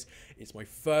 like this, it's my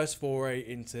first foray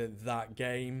into that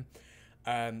game.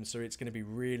 So it's going to be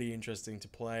really interesting to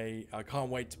play. I can't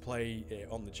wait to play it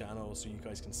on the channel so you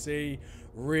guys can see.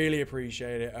 Really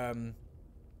appreciate it.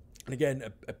 And again,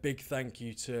 a big thank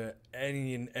you to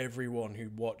any and everyone who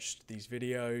watched these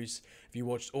videos. If you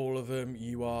watched all of them,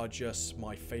 you are just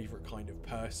my favorite kind of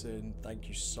person. Thank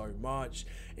you so much.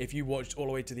 If you watched all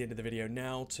the way to the end of the video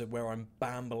now, to where I'm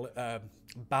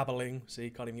babbling,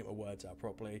 see, can't even get my words out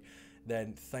properly,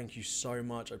 then thank you so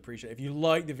much. I appreciate it. If you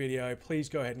like the video, please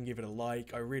go ahead and give it a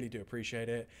like. I really do appreciate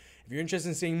it. If you're interested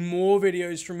in seeing more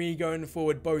videos from me going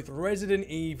forward, both Resident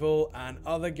Evil and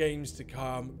other games to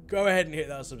come, go ahead and hit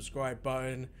that subscribe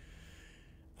button.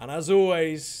 And as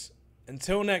always,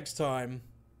 until next time,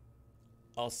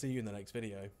 I'll see you in the next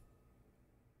video.